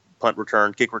a punt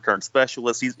return, kick return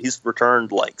specialist. He's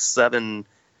returned like 7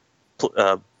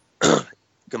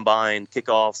 combined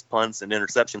kickoffs, punts, and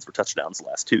interceptions for touchdowns the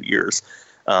last 2 years.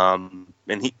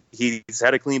 And he's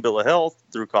had a clean bill of health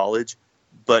through college,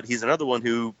 but he's another one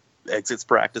who exits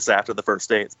practice after the first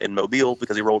day in Mobile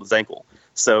because he rolled his ankle.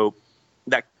 So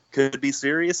that could be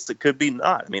serious. It could be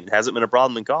not. I mean, it hasn't been a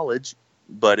problem in college,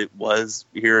 but it was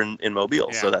here in Mobile.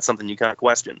 Yeah. So that's something you kind of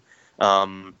question.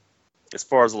 As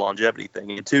far as the longevity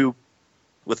thing, and two,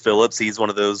 with Phillips, he's one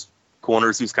of those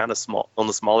corners who's kind of small on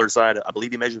the smaller side. I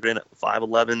believe he measured in at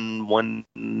 5'11",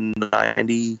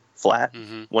 190 flat,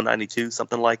 192,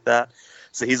 something like that.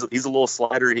 So he's a little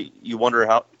slider. You wonder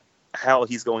how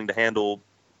he's going to handle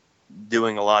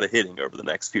doing a lot of hitting over the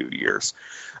next few years.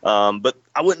 But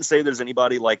I wouldn't say there's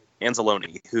anybody like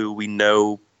Anzalone, who we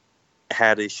know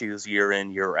had issues year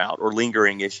in, year out, or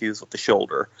lingering issues with the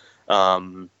shoulder.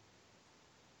 Most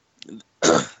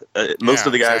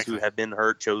of the guys who have been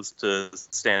hurt chose to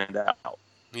stand out.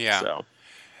 Yeah. So.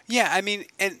 Yeah, I mean,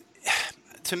 and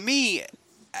to me,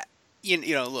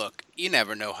 look, you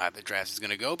never know how the draft is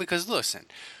going to go because, listen,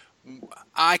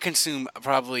 I consume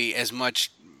probably as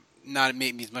much, not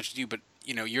maybe as much as you, but,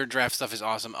 your draft stuff is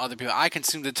awesome. Other people, I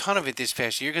consumed a ton of it this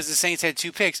past year because the Saints had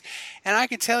 2 picks. And I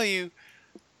can tell you,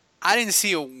 I didn't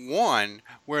see a one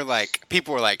where, like,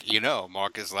 people were like,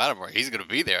 Marcus Lattimore, he's going to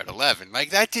be there at 11. Like,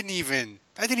 that didn't even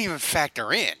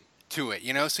factor in to it,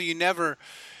 so you never.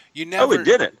 Oh, it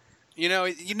didn't.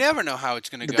 You never know how it's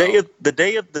going to go. The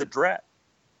day of the draft.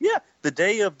 Yeah, the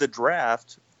day of the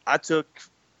draft, I took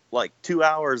like 2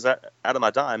 hours out of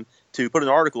my time to put an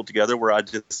article together where I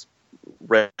just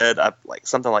read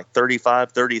something like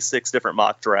 35, 36 different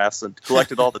mock drafts and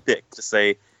collected all the picks to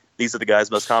say these are the guys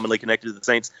most commonly connected to the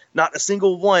Saints. Not a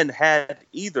single one had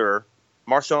either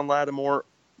Marshawn Lattimore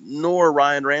nor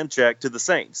Ryan Ramczyk to the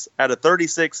Saints. Out of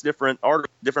 36 different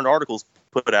articles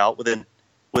put out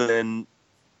within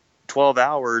 12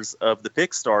 hours of the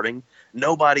pick starting,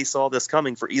 nobody saw this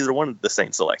coming for either one of the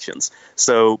Saints selections.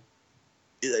 So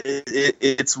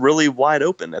it's really wide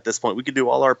open at this point. We could do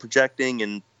all our projecting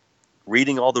and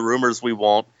reading all the rumors we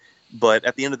want, but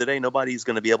at the end of the day, nobody's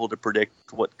going to be able to predict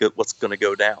what's going to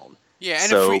go down. Yeah, and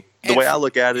so the way I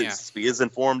look at it is be as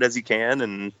informed as you can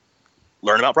and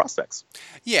learn about prospects.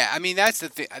 Yeah, I mean that's the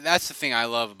thing. That's the thing I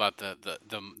love about the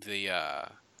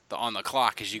on the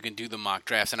clock is you can do the mock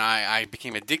drafts, and I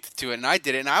became addicted to it, and I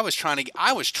did it, and I was trying to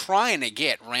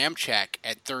get Ramczyk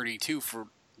at 32 for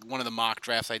one of the mock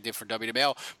drafts I did for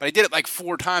WWL, but I did it like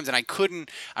 4 times, and I was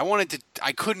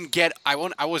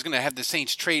going to have the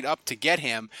Saints trade up to get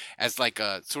him as like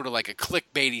a sort of like a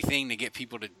clickbaity thing to get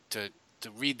people to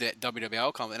read the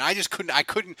WWL column, and I just couldn't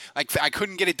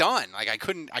get it done. Like I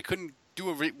couldn't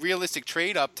do a realistic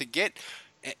trade up to get,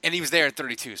 and he was there at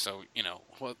 32. So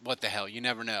what the hell? You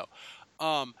never know.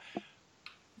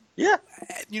 Yeah.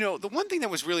 The one thing that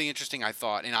was really interesting, I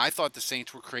thought the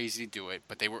Saints were crazy to do it,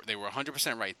 but they were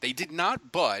 100% right. They did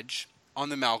not budge on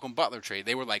the Malcolm Butler trade.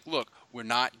 They were like, look, we're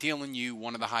not dealing you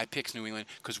one of the high picks, New England,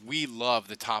 because we love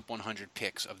the top 100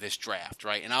 picks of this draft,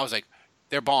 right? And I was like,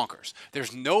 they're bonkers.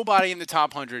 There's nobody in the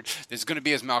top 100 that's going to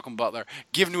be as Malcolm Butler.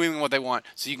 Give New England what they want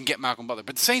so you can get Malcolm Butler.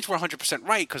 But the Saints were 100%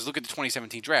 right because look at the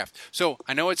 2017 draft. So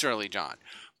I know it's early, John,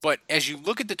 but as you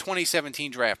look at the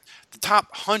 2017 draft, the top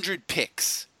 100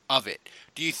 picks of it,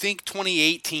 do you think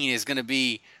 2018 is going to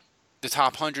be the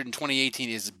top 100 in 2018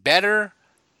 is better,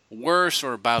 worse,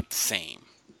 or about the same?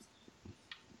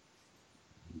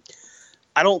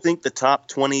 I don't think the top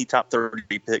 20, top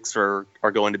 30 picks are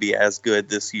going to be as good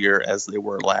this year as they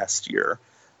were last year.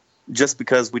 Just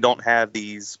because we don't have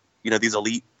these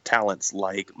elite talents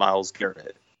like Myles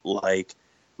Garrett, like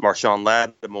Marshawn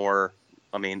Lattimore.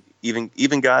 I mean,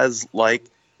 even guys like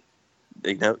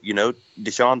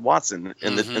Deshaun Watson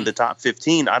in the top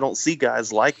 15. I don't see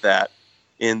guys like that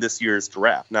in this year's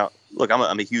draft. Now, look,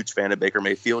 I'm a huge fan of Baker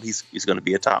Mayfield. He's going to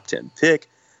be a top 10 pick.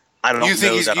 I don't know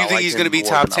that I like he's him going to be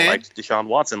more top than 10? I liked Deshaun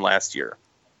Watson last year.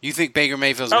 You think Baker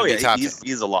Mayfield's going to be top 10?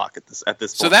 He's a lock at this point.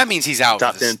 So that means he's out.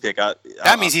 Top 10 pick.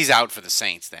 That means he's out for the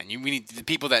Saints. Then we need the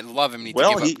people that love him need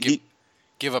to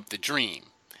give up the dream,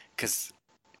 because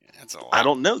that's a lot. I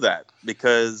don't know that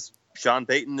because Sean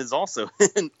Payton is also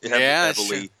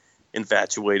heavily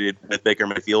infatuated with Baker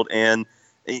Mayfield, and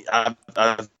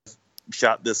I've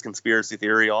shot this conspiracy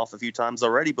theory off a few times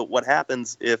already. But what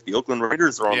happens if the Oakland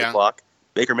Raiders are on the clock?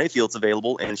 Baker Mayfield's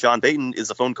available, and Sean Payton is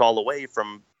a phone call away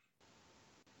from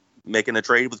making a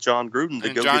trade with John Gruden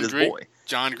to go get his boy.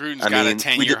 John Gruden's got a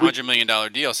 10-year, $100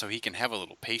 million deal, so he can have a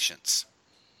little patience.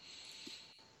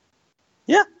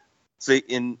 Yeah. So,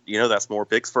 that's more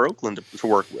picks for Oakland to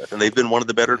work with, and they've been one of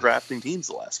the better drafting teams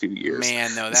the last few years.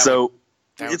 Man, no,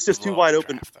 it's just too wide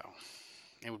open. Draft,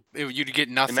 you'd get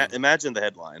nothing. Imagine the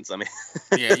headlines. I mean,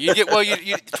 yeah, you get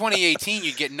 2018.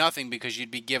 You'd get nothing because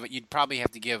you'd probably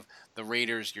have to give the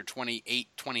Raiders your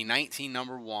 2019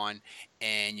 number one,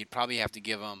 and you'd probably have to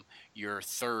give them your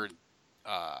third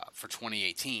for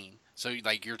 2018. So,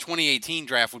 like, your 2018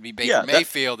 draft would be Baker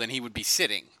Mayfield, and he would be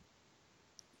sitting.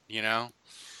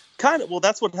 Kind of. Well,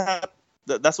 that's what happened.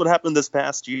 That's what happened this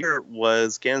past year.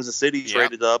 Was Kansas City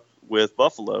traded up with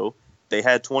Buffalo. They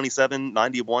had 27,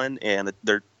 91, and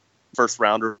their first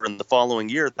rounder in the following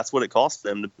year. That's what it cost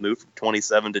them to move from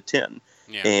 27 to 10.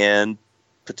 Yeah. And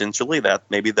potentially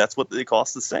that's what they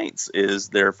cost the Saints is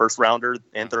their first rounder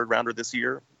and third rounder this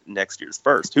year, next year's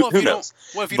first. Who knows?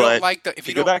 If you don't like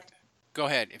go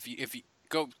ahead. If you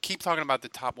go keep talking about the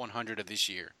top 100 of this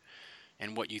year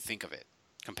and what you think of it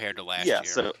compared to last year. Yeah,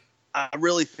 so I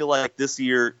really feel like this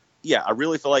year. Yeah, I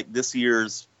really feel like this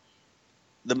year's.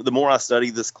 The more I study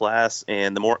this class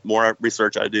and the more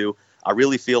research I do, I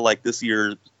really feel like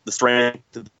the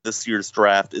strength of this year's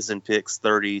draft is in picks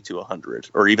 30 to 100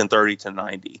 or even 30 to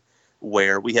 90,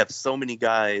 where we have so many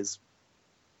guys.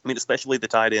 I mean, especially the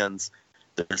tight ends.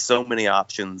 There's so many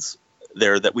options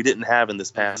there that we didn't have in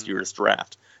this past year's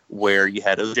draft, where you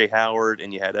had O.J. Howard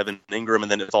and you had Evan Ingram,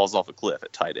 and then it falls off a cliff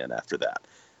at tight end after that.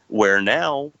 Where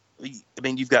now, I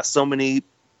mean, you've got so many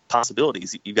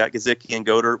possibilities. You've got Gesicki and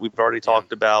Goddard. We've already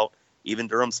talked about. Even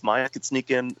Durham Smythe could sneak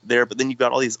in there, but then you've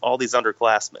got all these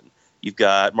underclassmen. You've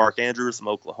got Mark Andrews from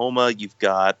Oklahoma. You've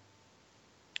got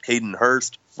Hayden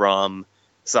Hurst from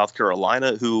South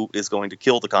Carolina, who is going to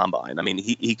kill the combine. I mean,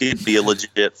 he could be a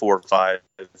legit 4.5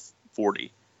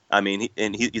 40. I mean,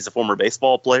 he's a former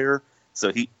baseball player,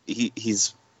 so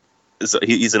he's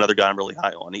another guy I'm really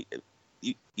high on.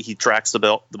 He tracks the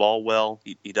ball well.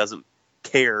 He doesn't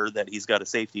care that he's got a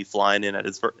safety flying in at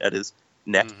his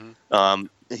neck.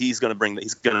 He's going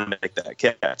to make that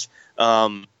catch.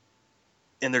 And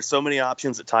there's so many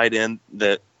options at tight end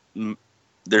that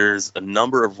there's a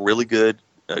number of really good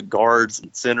guards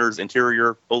and centers,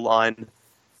 interior O-line,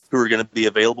 who are going to be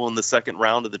available in the second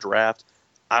round of the draft.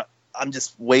 I'm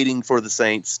just waiting for the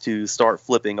Saints to start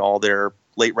flipping all their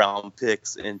late round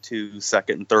picks into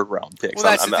second and third round picks.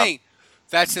 Well, that's the thing.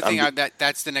 That's the thing.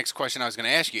 That's the next question I was going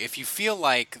to ask you. If you feel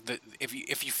like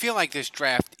if you feel like this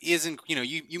draft isn't,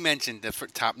 you mentioned the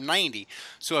top 90.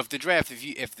 So if the draft,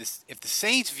 if the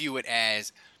Saints view it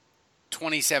as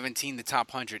 2017, the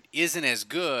top 100 isn't as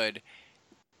good,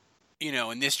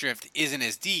 and this draft isn't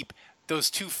as deep, those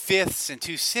 2 5ths and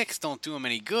 2 6ths don't do them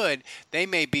any good. They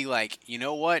may be like, you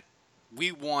know what,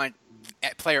 we want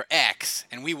player X,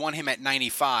 and we want him at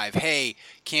 95. Hey,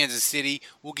 Kansas City,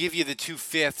 we'll give you the 2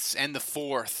 5ths and the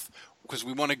 4th because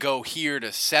we want to go here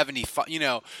to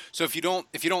 75. So if you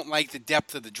don't like the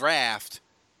depth of the draft,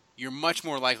 you're much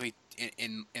more likely,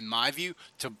 in my view,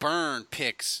 to burn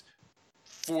picks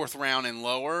 4th round and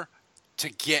lower to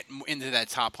get into that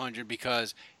top 100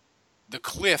 because the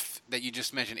cliff that you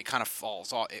just mentioned, it kind of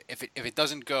falls off. If it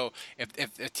doesn't go,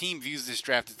 if a team views this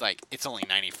draft as like it's only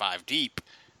 95 deep.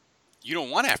 you don't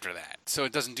want after that. So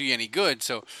it doesn't do you any good.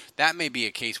 So that may be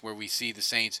a case where we see the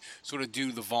Saints sort of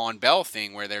do the Vaughn Bell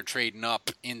thing where they're trading up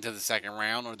into the second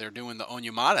round, or they're doing the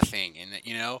Onyemata thing, and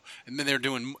and then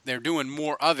they're doing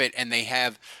more of it, and they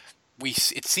have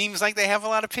it seems like they have a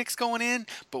lot of picks going in,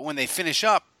 but when they finish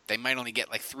up, they might only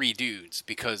get like 3 dudes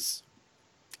because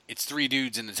it's 3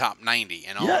 dudes in the top 90,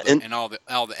 and all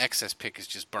the excess pick is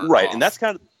just burned right, off. and that's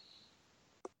kind of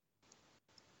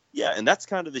and that's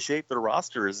kind of the shape their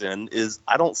roster is in. Is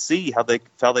I don't see how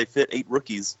they fit 8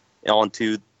 rookies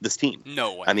onto this team.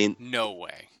 No way. I mean, no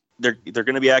way. They're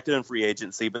going to be active in free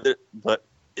agency, but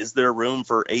is there room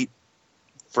for 8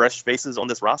 fresh faces on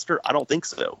this roster? I don't think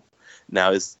so.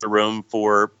 Now, is there room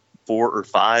for 4 or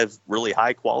 5 really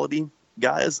high quality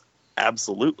guys?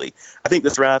 Absolutely. I think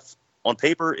this draft on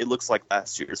paper, it looks like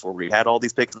last year's, where we had all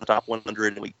these picks in the top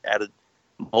 100 and we added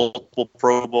multiple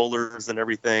Pro Bowlers and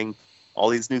everything, all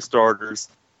these new starters.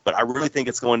 But I really think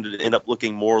it's going to end up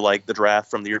looking more like the draft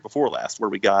from the year before last, where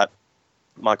we got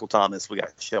Michael Thomas, we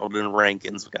got Sheldon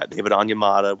Rankins, we got David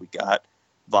Onyemata, we got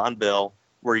Von Bell,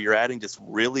 where you're adding just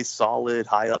really solid,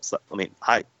 high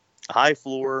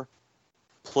floor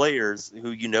players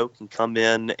who can come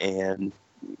in and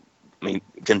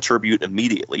contribute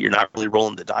immediately. You're not really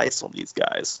rolling the dice on these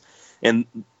guys. And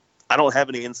I don't have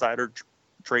any insider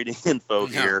trading info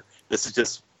here. This is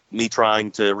just me trying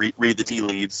to read the tea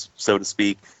leaves, so to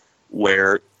speak,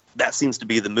 where that seems to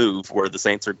be the move, where the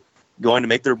Saints are going to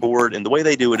make their board, and the way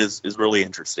they do it is really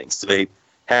interesting. So they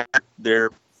have their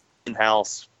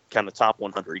in-house kind of top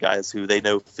 100 guys who they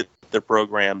know fit their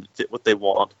program, fit what they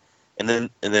want, and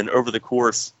then over the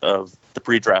course of the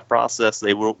pre-draft process,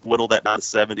 they will whittle that down to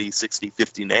 70, 60,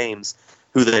 50 names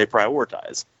who they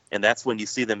prioritize. And that's when you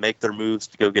see them make their moves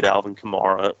to go get Alvin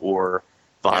Kamara or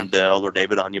Von Bell or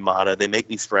David Onyemata. They make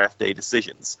these draft day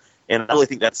decisions. And I really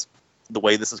think that's the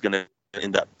way this is going to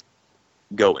end up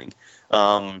going.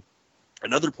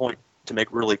 Another point to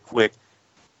make really quick,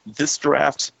 this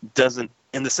draft doesn't,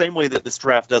 in the same way that this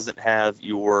draft doesn't have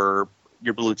your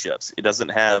blue chips, it doesn't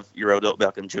have your Odell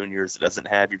Beckham Jr.'s, it doesn't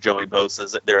have your Joey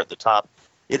Bosa's there at the top.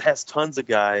 It has tons of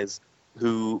guys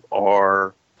who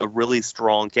are a really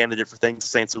strong candidate for things the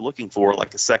Saints are looking for,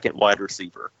 like a second wide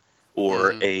receiver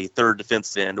or a third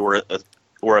defensive end or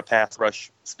a pass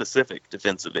rush specific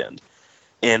defensive end.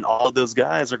 And all of those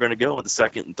guys are going to go in the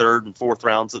second and third and fourth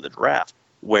rounds of the draft,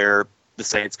 where the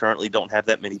Saints currently don't have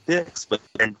that many picks, but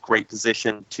they're in great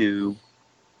position to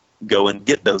go and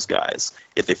get those guys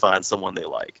if they find someone they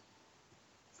like.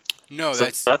 No,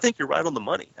 so I think you're right on the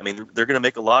money. I mean, they're going to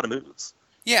make a lot of moves.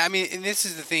 Yeah, I mean, and this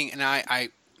is the thing, and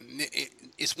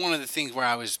it's one of the things where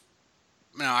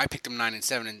I picked them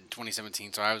 9-7 in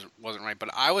 2017, so I wasn't right, but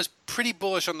I was pretty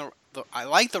bullish on I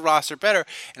like the roster better,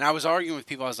 and I was arguing with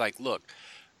people. I was like, look,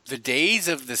 the days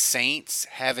of the Saints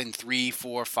having 3,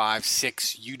 4, 5,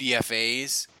 6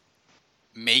 UDFAs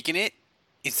making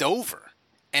it's over.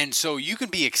 And so you can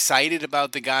be excited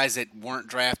about the guys that weren't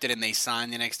drafted and they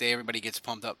sign the next day. Everybody gets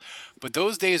pumped up. But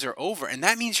those days are over, and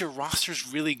that means your roster's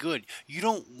really good. You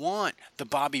don't want the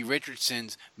Bobby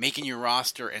Richardsons making your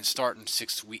roster and starting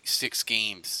 6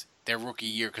 games their rookie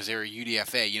year because they're a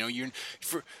UDFA.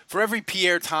 For every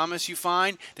Pierre Thomas you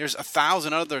find, there's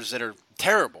 1,000 others that are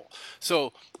terrible.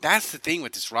 So that's the thing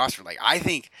with this roster. Like, I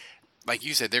think, like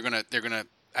you said, they're gonna.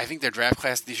 I think their draft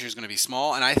class this year is going to be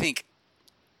small, and I think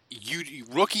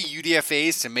rookie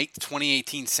UDFAs to make the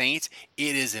 2018 Saints,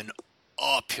 it is an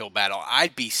uphill battle.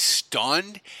 I'd be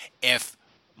stunned if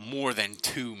more than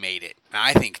 2 made it. And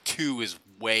I think 2 is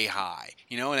way high.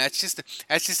 And that's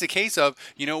just a case of,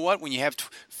 you know what, when you have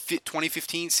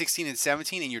 2015, 16, and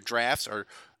 17 and your drafts are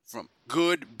from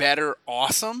good, better,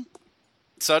 awesome,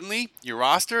 suddenly your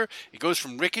roster, it goes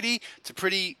from rickety to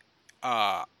pretty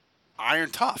iron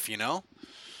tough,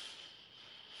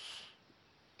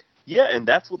 Yeah, and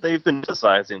that's what they've been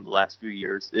emphasizing the last few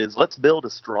years is let's build a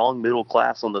strong middle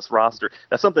class on this roster.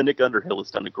 That's something Nick Underhill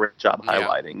has done a great job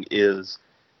highlighting is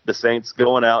the Saints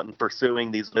going out and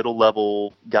pursuing these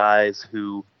middle-level guys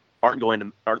who they're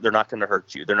not going to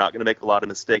hurt you. They're not going to make a lot of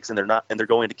mistakes, and they're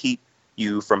going to keep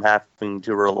you from having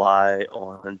to rely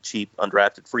on cheap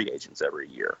undrafted free agents every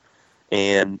year.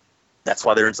 And that's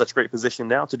why they're in such a great position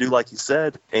now to do like you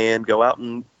said and go out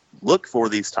and look for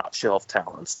these top shelf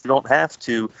talents. You don't have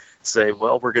to say,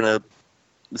 well, we're gonna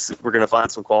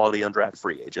find some quality undrafted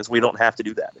free agents. We don't have to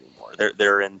do that anymore.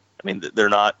 They're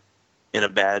not in a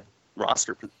bad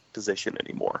roster position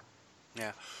anymore.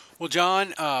 Yeah. Well,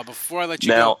 John, before I let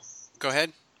you go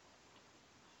ahead.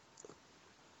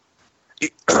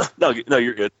 No,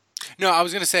 you're good. No, I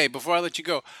was gonna say before I let you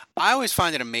go, I always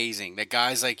find it amazing that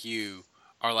guys like you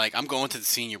are like, I'm going to the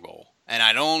Senior Bowl. and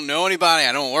I don't know anybody.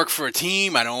 I don't work for a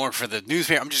team. I don't work for the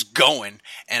newspaper. I'm just going,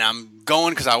 and I'm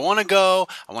going because I want to go.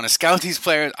 I want to scout these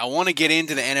players. I want to get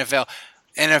into the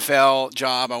NFL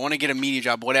job. I want to get a media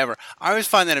job, whatever. I always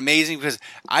find that amazing because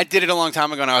I did it a long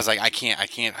time ago, and I was like, I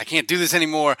can't do this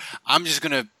anymore. I'm just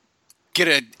gonna get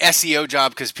an SEO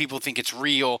job because people think it's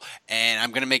real, and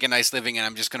I'm gonna make a nice living, and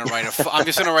I'm just gonna write a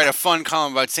fun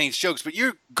column about Saints jokes. But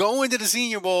you're going to the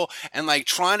Senior Bowl and like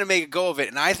trying to make a go of it,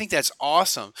 and I think that's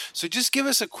awesome. So just give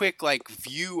us a quick like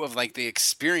view of like the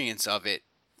experience of it,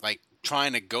 like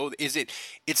trying to go.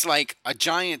 It's like a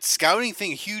giant scouting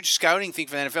thing, a huge scouting thing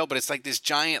for the NFL, but it's like this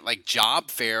giant like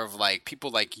job fair of like people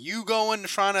like you going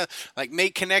trying to like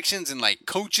make connections and like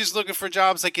coaches looking for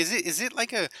jobs. Like is it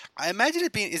like I imagine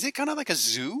it being, is it kind of like a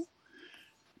zoo?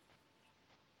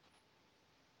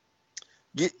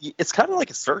 It's kind of like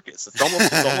a circus. It's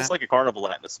almost like a carnival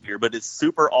atmosphere, but it's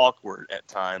super awkward at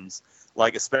times.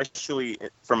 Like especially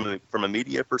from a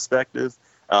media perspective,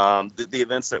 the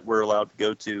events that we're allowed to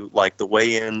go to, like the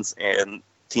weigh-ins and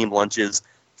team lunches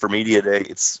for media day,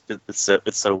 it's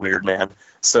so weird, man.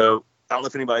 So I don't know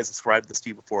if anybody's described this to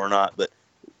you before or not,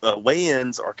 but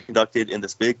weigh-ins are conducted in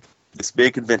this big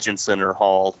convention center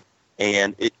hall,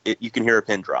 and you can hear a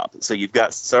pin drop. So you've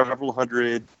got several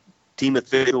hundred team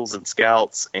officials and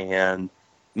scouts and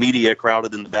media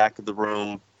crowded in the back of the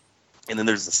room, and then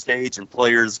there's a stage and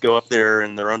players go up there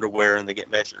in their underwear and they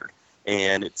get measured,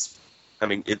 and it's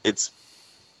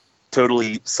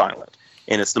totally silent,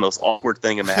 and it's the most awkward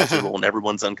thing imaginable, and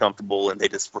everyone's uncomfortable, and they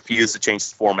just refuse to change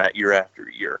the format year after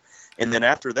year. And then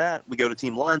after that, we go to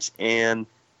team lunch, and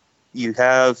you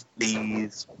have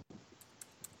these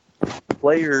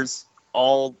players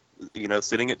all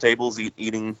sitting at tables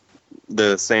eating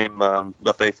the same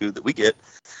buffet food that we get,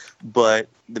 but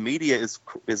the media is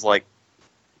like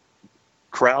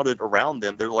crowded around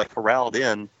them. They're like corralled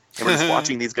in, and we're just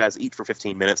watching these guys eat for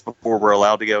 15 minutes before we're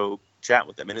allowed to go chat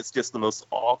with them. And it's just the most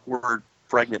awkward,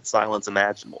 pregnant silence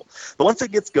imaginable. But once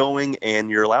it gets going and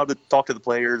you're allowed to talk to the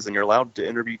players and you're allowed to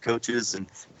interview coaches and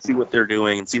see what they're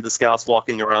doing and see the scouts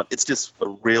walking around, it's just a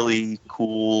really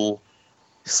cool,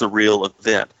 surreal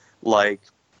event. Like,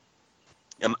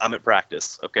 I'm at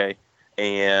practice, okay?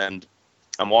 And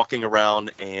I'm walking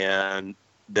around, and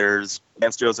there's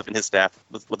Vance Joseph and his staff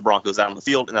with the Broncos out on the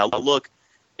field, and I look,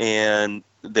 and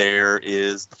there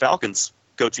is the Falcons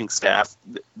coaching staff.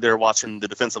 They're watching the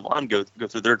defensive line go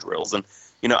through their drills. And,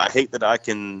 I hate that I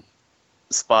can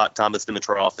spot Thomas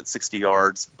Dimitroff at 60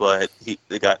 yards, but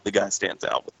the guy stands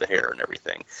out with the hair and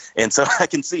everything. And so I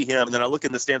can see him, and then I look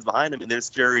in the stands behind him, and there's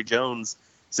Jerry Jones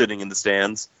sitting in the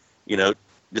stands,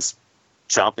 just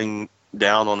chomping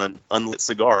down on an unlit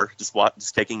cigar,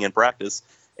 just taking in practice.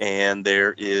 And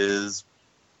there is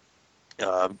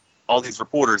all these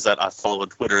reporters that I follow on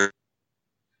Twitter.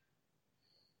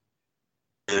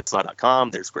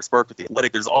 It's.com. There's Chris Burke with The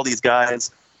Athletic. There's all these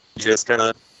guys just kind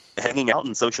of hanging out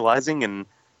and socializing and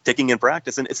taking in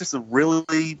practice. And it's just a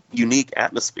really unique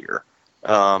atmosphere.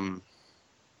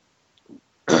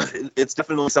 It's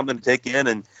definitely something to take in,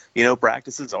 and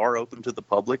practices are open to the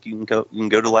public. You can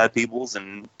go to Lad Peoples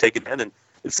and take it in, and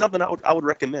it's something I would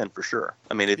recommend for sure.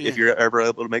 I mean, if you're ever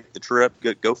able to make the trip,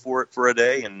 go for it for a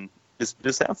day and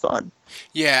just have fun.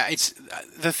 Yeah, it's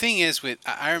the thing is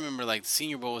I remember like the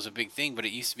Senior Bowl was a big thing, but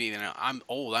it used to be I'm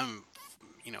old. I'm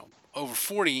over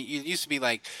 40. It used to be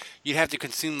like you'd have to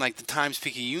consume like the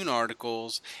Times-Picayune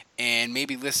articles and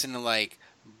maybe listen to like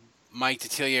Mike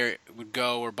Detillier would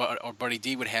go or Buddy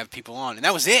D would have people on, and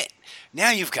that was it.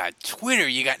 Now you've got Twitter,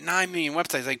 you got 9 million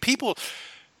websites. Like people,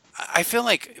 I feel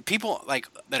like people like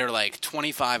that are like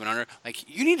 25 and under, like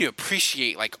you need to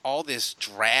appreciate like all this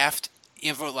draft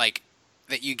info like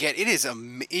that you get. It is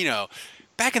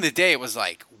back in the day it was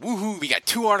like woohoo, we got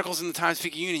 2 articles in the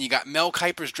Times-Picayune, and you got Mel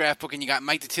Kiper's draft book, and you got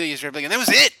Mike Detillier's draft book, and that was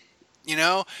it.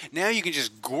 Now you can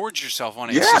just gorge yourself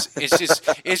on it. Yeah.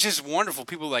 It's just wonderful.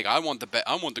 People are like, I want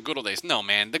the good old days. No,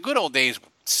 man, the good old days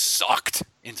sucked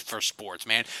for sports,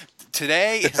 man.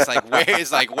 Today is like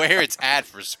where it's at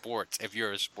for sports if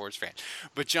you're a sports fan.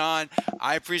 But John,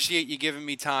 I appreciate you giving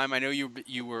me time. I know you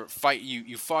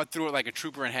fought through it like a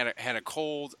trooper and had a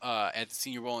cold at the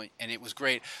Senior Bowl, and it was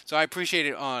great. So I appreciate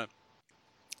it.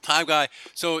 Time guy.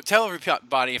 So tell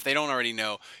everybody, if they don't already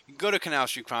know, you can go to Canal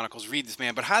Street Chronicles, read this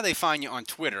man. But how do they find you on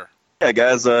Twitter? Yeah,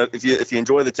 guys. If you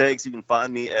enjoy the takes, you can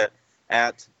find me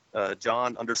at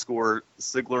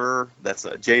John_Sigler. That's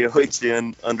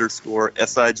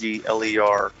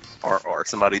JOHN_SIGLERRR.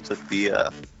 Somebody took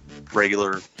the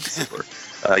regular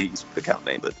Sigler account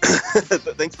name, but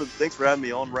thanks for having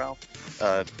me on, Ralph.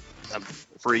 I'm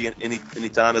free any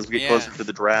time as we get closer to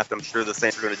the draft. I'm sure the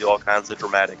Saints are going to do all kinds of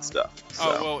dramatic stuff.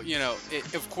 So. Oh, well,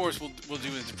 of course we'll do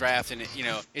the draft, and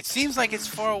it seems like it's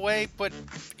far away, but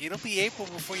it'll be April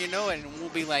before you know it, and we'll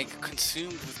be like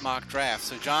consumed with mock draft.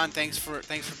 So, John, thanks for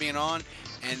being on,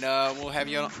 and we'll have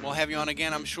you on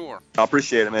again, I'm sure. I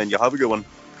appreciate it, man. Y'all have a good one.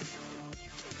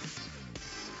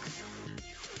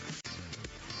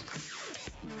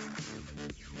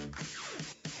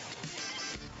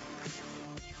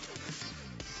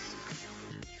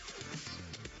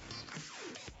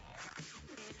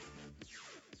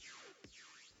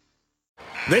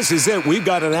 This is it. We've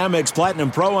got an Amex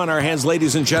Platinum Pro on our hands,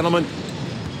 ladies and gentlemen.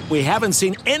 We haven't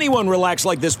seen anyone relax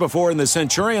like this before in the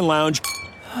Centurion Lounge.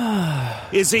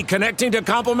 Is he connecting to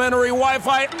complimentary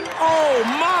Wi-Fi? Oh,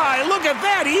 my! Look at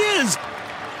that! He is!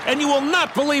 And you will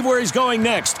not believe where he's going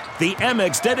next. The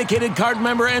Amex dedicated card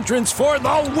member entrance for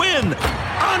the win!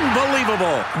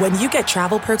 Unbelievable! When you get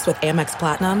travel perks with Amex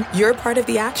Platinum, you're part of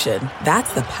the action.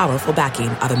 That's the powerful backing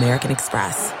of American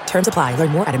Express. Terms apply.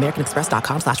 Learn more at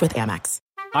americanexpress.com/withAmex.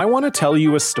 I want to tell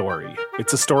you a story.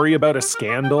 It's a story about a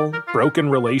scandal, broken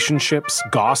relationships,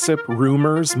 gossip,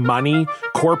 rumors, money,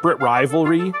 corporate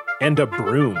rivalry, and a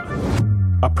broom.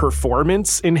 A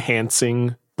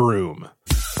performance-enhancing broom.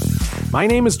 My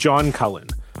name is John Cullen.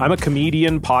 I'm a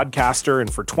comedian, podcaster,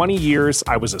 and for 20 years,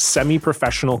 I was a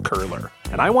semi-professional curler.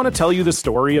 And I want to tell you the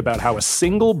story about how a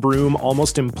single broom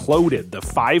almost imploded the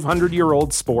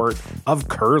 500-year-old sport of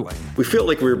curling. We felt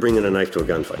like we were bringing a knife to a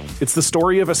gunfight. It's the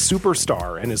story of a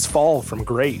superstar and his fall from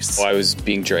grace. Well, I was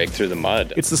being dragged through the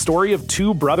mud. It's the story of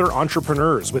two brother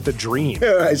entrepreneurs with a dream.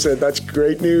 I said, that's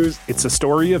great news. It's a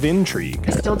story of intrigue.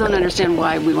 I still don't understand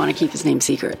why we want to keep his name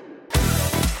secret.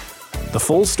 The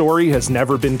full story has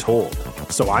never been told,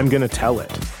 so I'm going to tell it.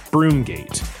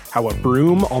 Broomgate, how a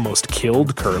broom almost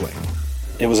killed curling.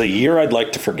 It was a year I'd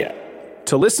like to forget.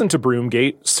 To listen to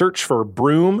Broomgate, search for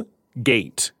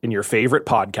Broomgate in your favorite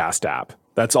podcast app.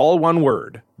 That's all one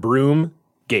word,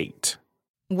 Broomgate.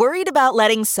 Worried about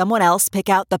letting someone else pick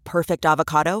out the perfect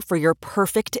avocado for your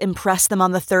perfect impress them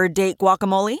on the third date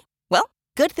guacamole? Well,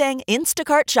 good thing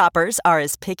Instacart shoppers are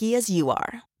as picky as you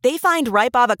are. They find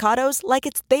ripe avocados like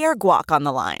it's their guac on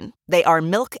the line. They are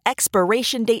milk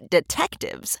expiration date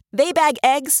detectives. They bag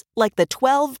eggs like the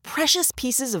 12 precious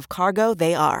pieces of cargo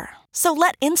they are. So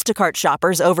let Instacart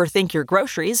shoppers overthink your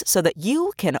groceries so that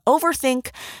you can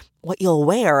overthink what you'll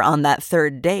wear on that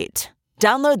third date.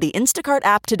 Download the Instacart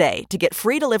app today to get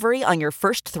free delivery on your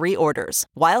first 3 orders,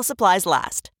 while supplies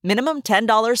last. Minimum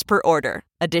 $10 per order.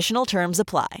 Additional terms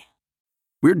apply.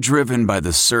 We're driven by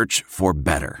the search for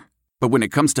better. But when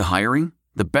it comes to hiring,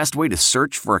 the best way to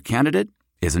search for a candidate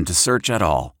isn't to search at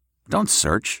all. Don't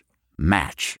search.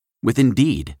 Match. With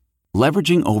Indeed.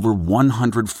 Leveraging over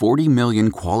 140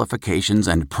 million qualifications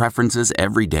and preferences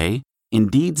every day,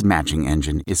 Indeed's matching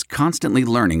engine is constantly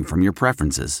learning from your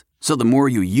preferences. So the more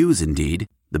you use Indeed,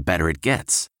 the better it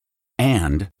gets.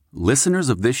 And listeners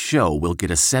of this show will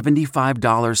get a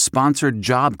 $75 sponsored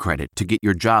job credit to get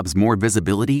your jobs more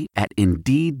visibility at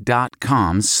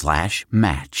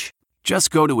Indeed.com/match.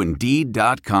 Just go to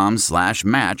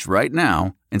Indeed.com/match right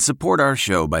now and support our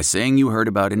show by saying you heard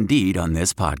about Indeed on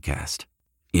this podcast.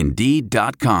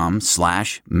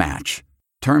 Indeed.com/match.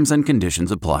 Terms and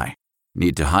conditions apply.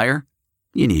 Need to hire?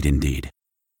 You need Indeed.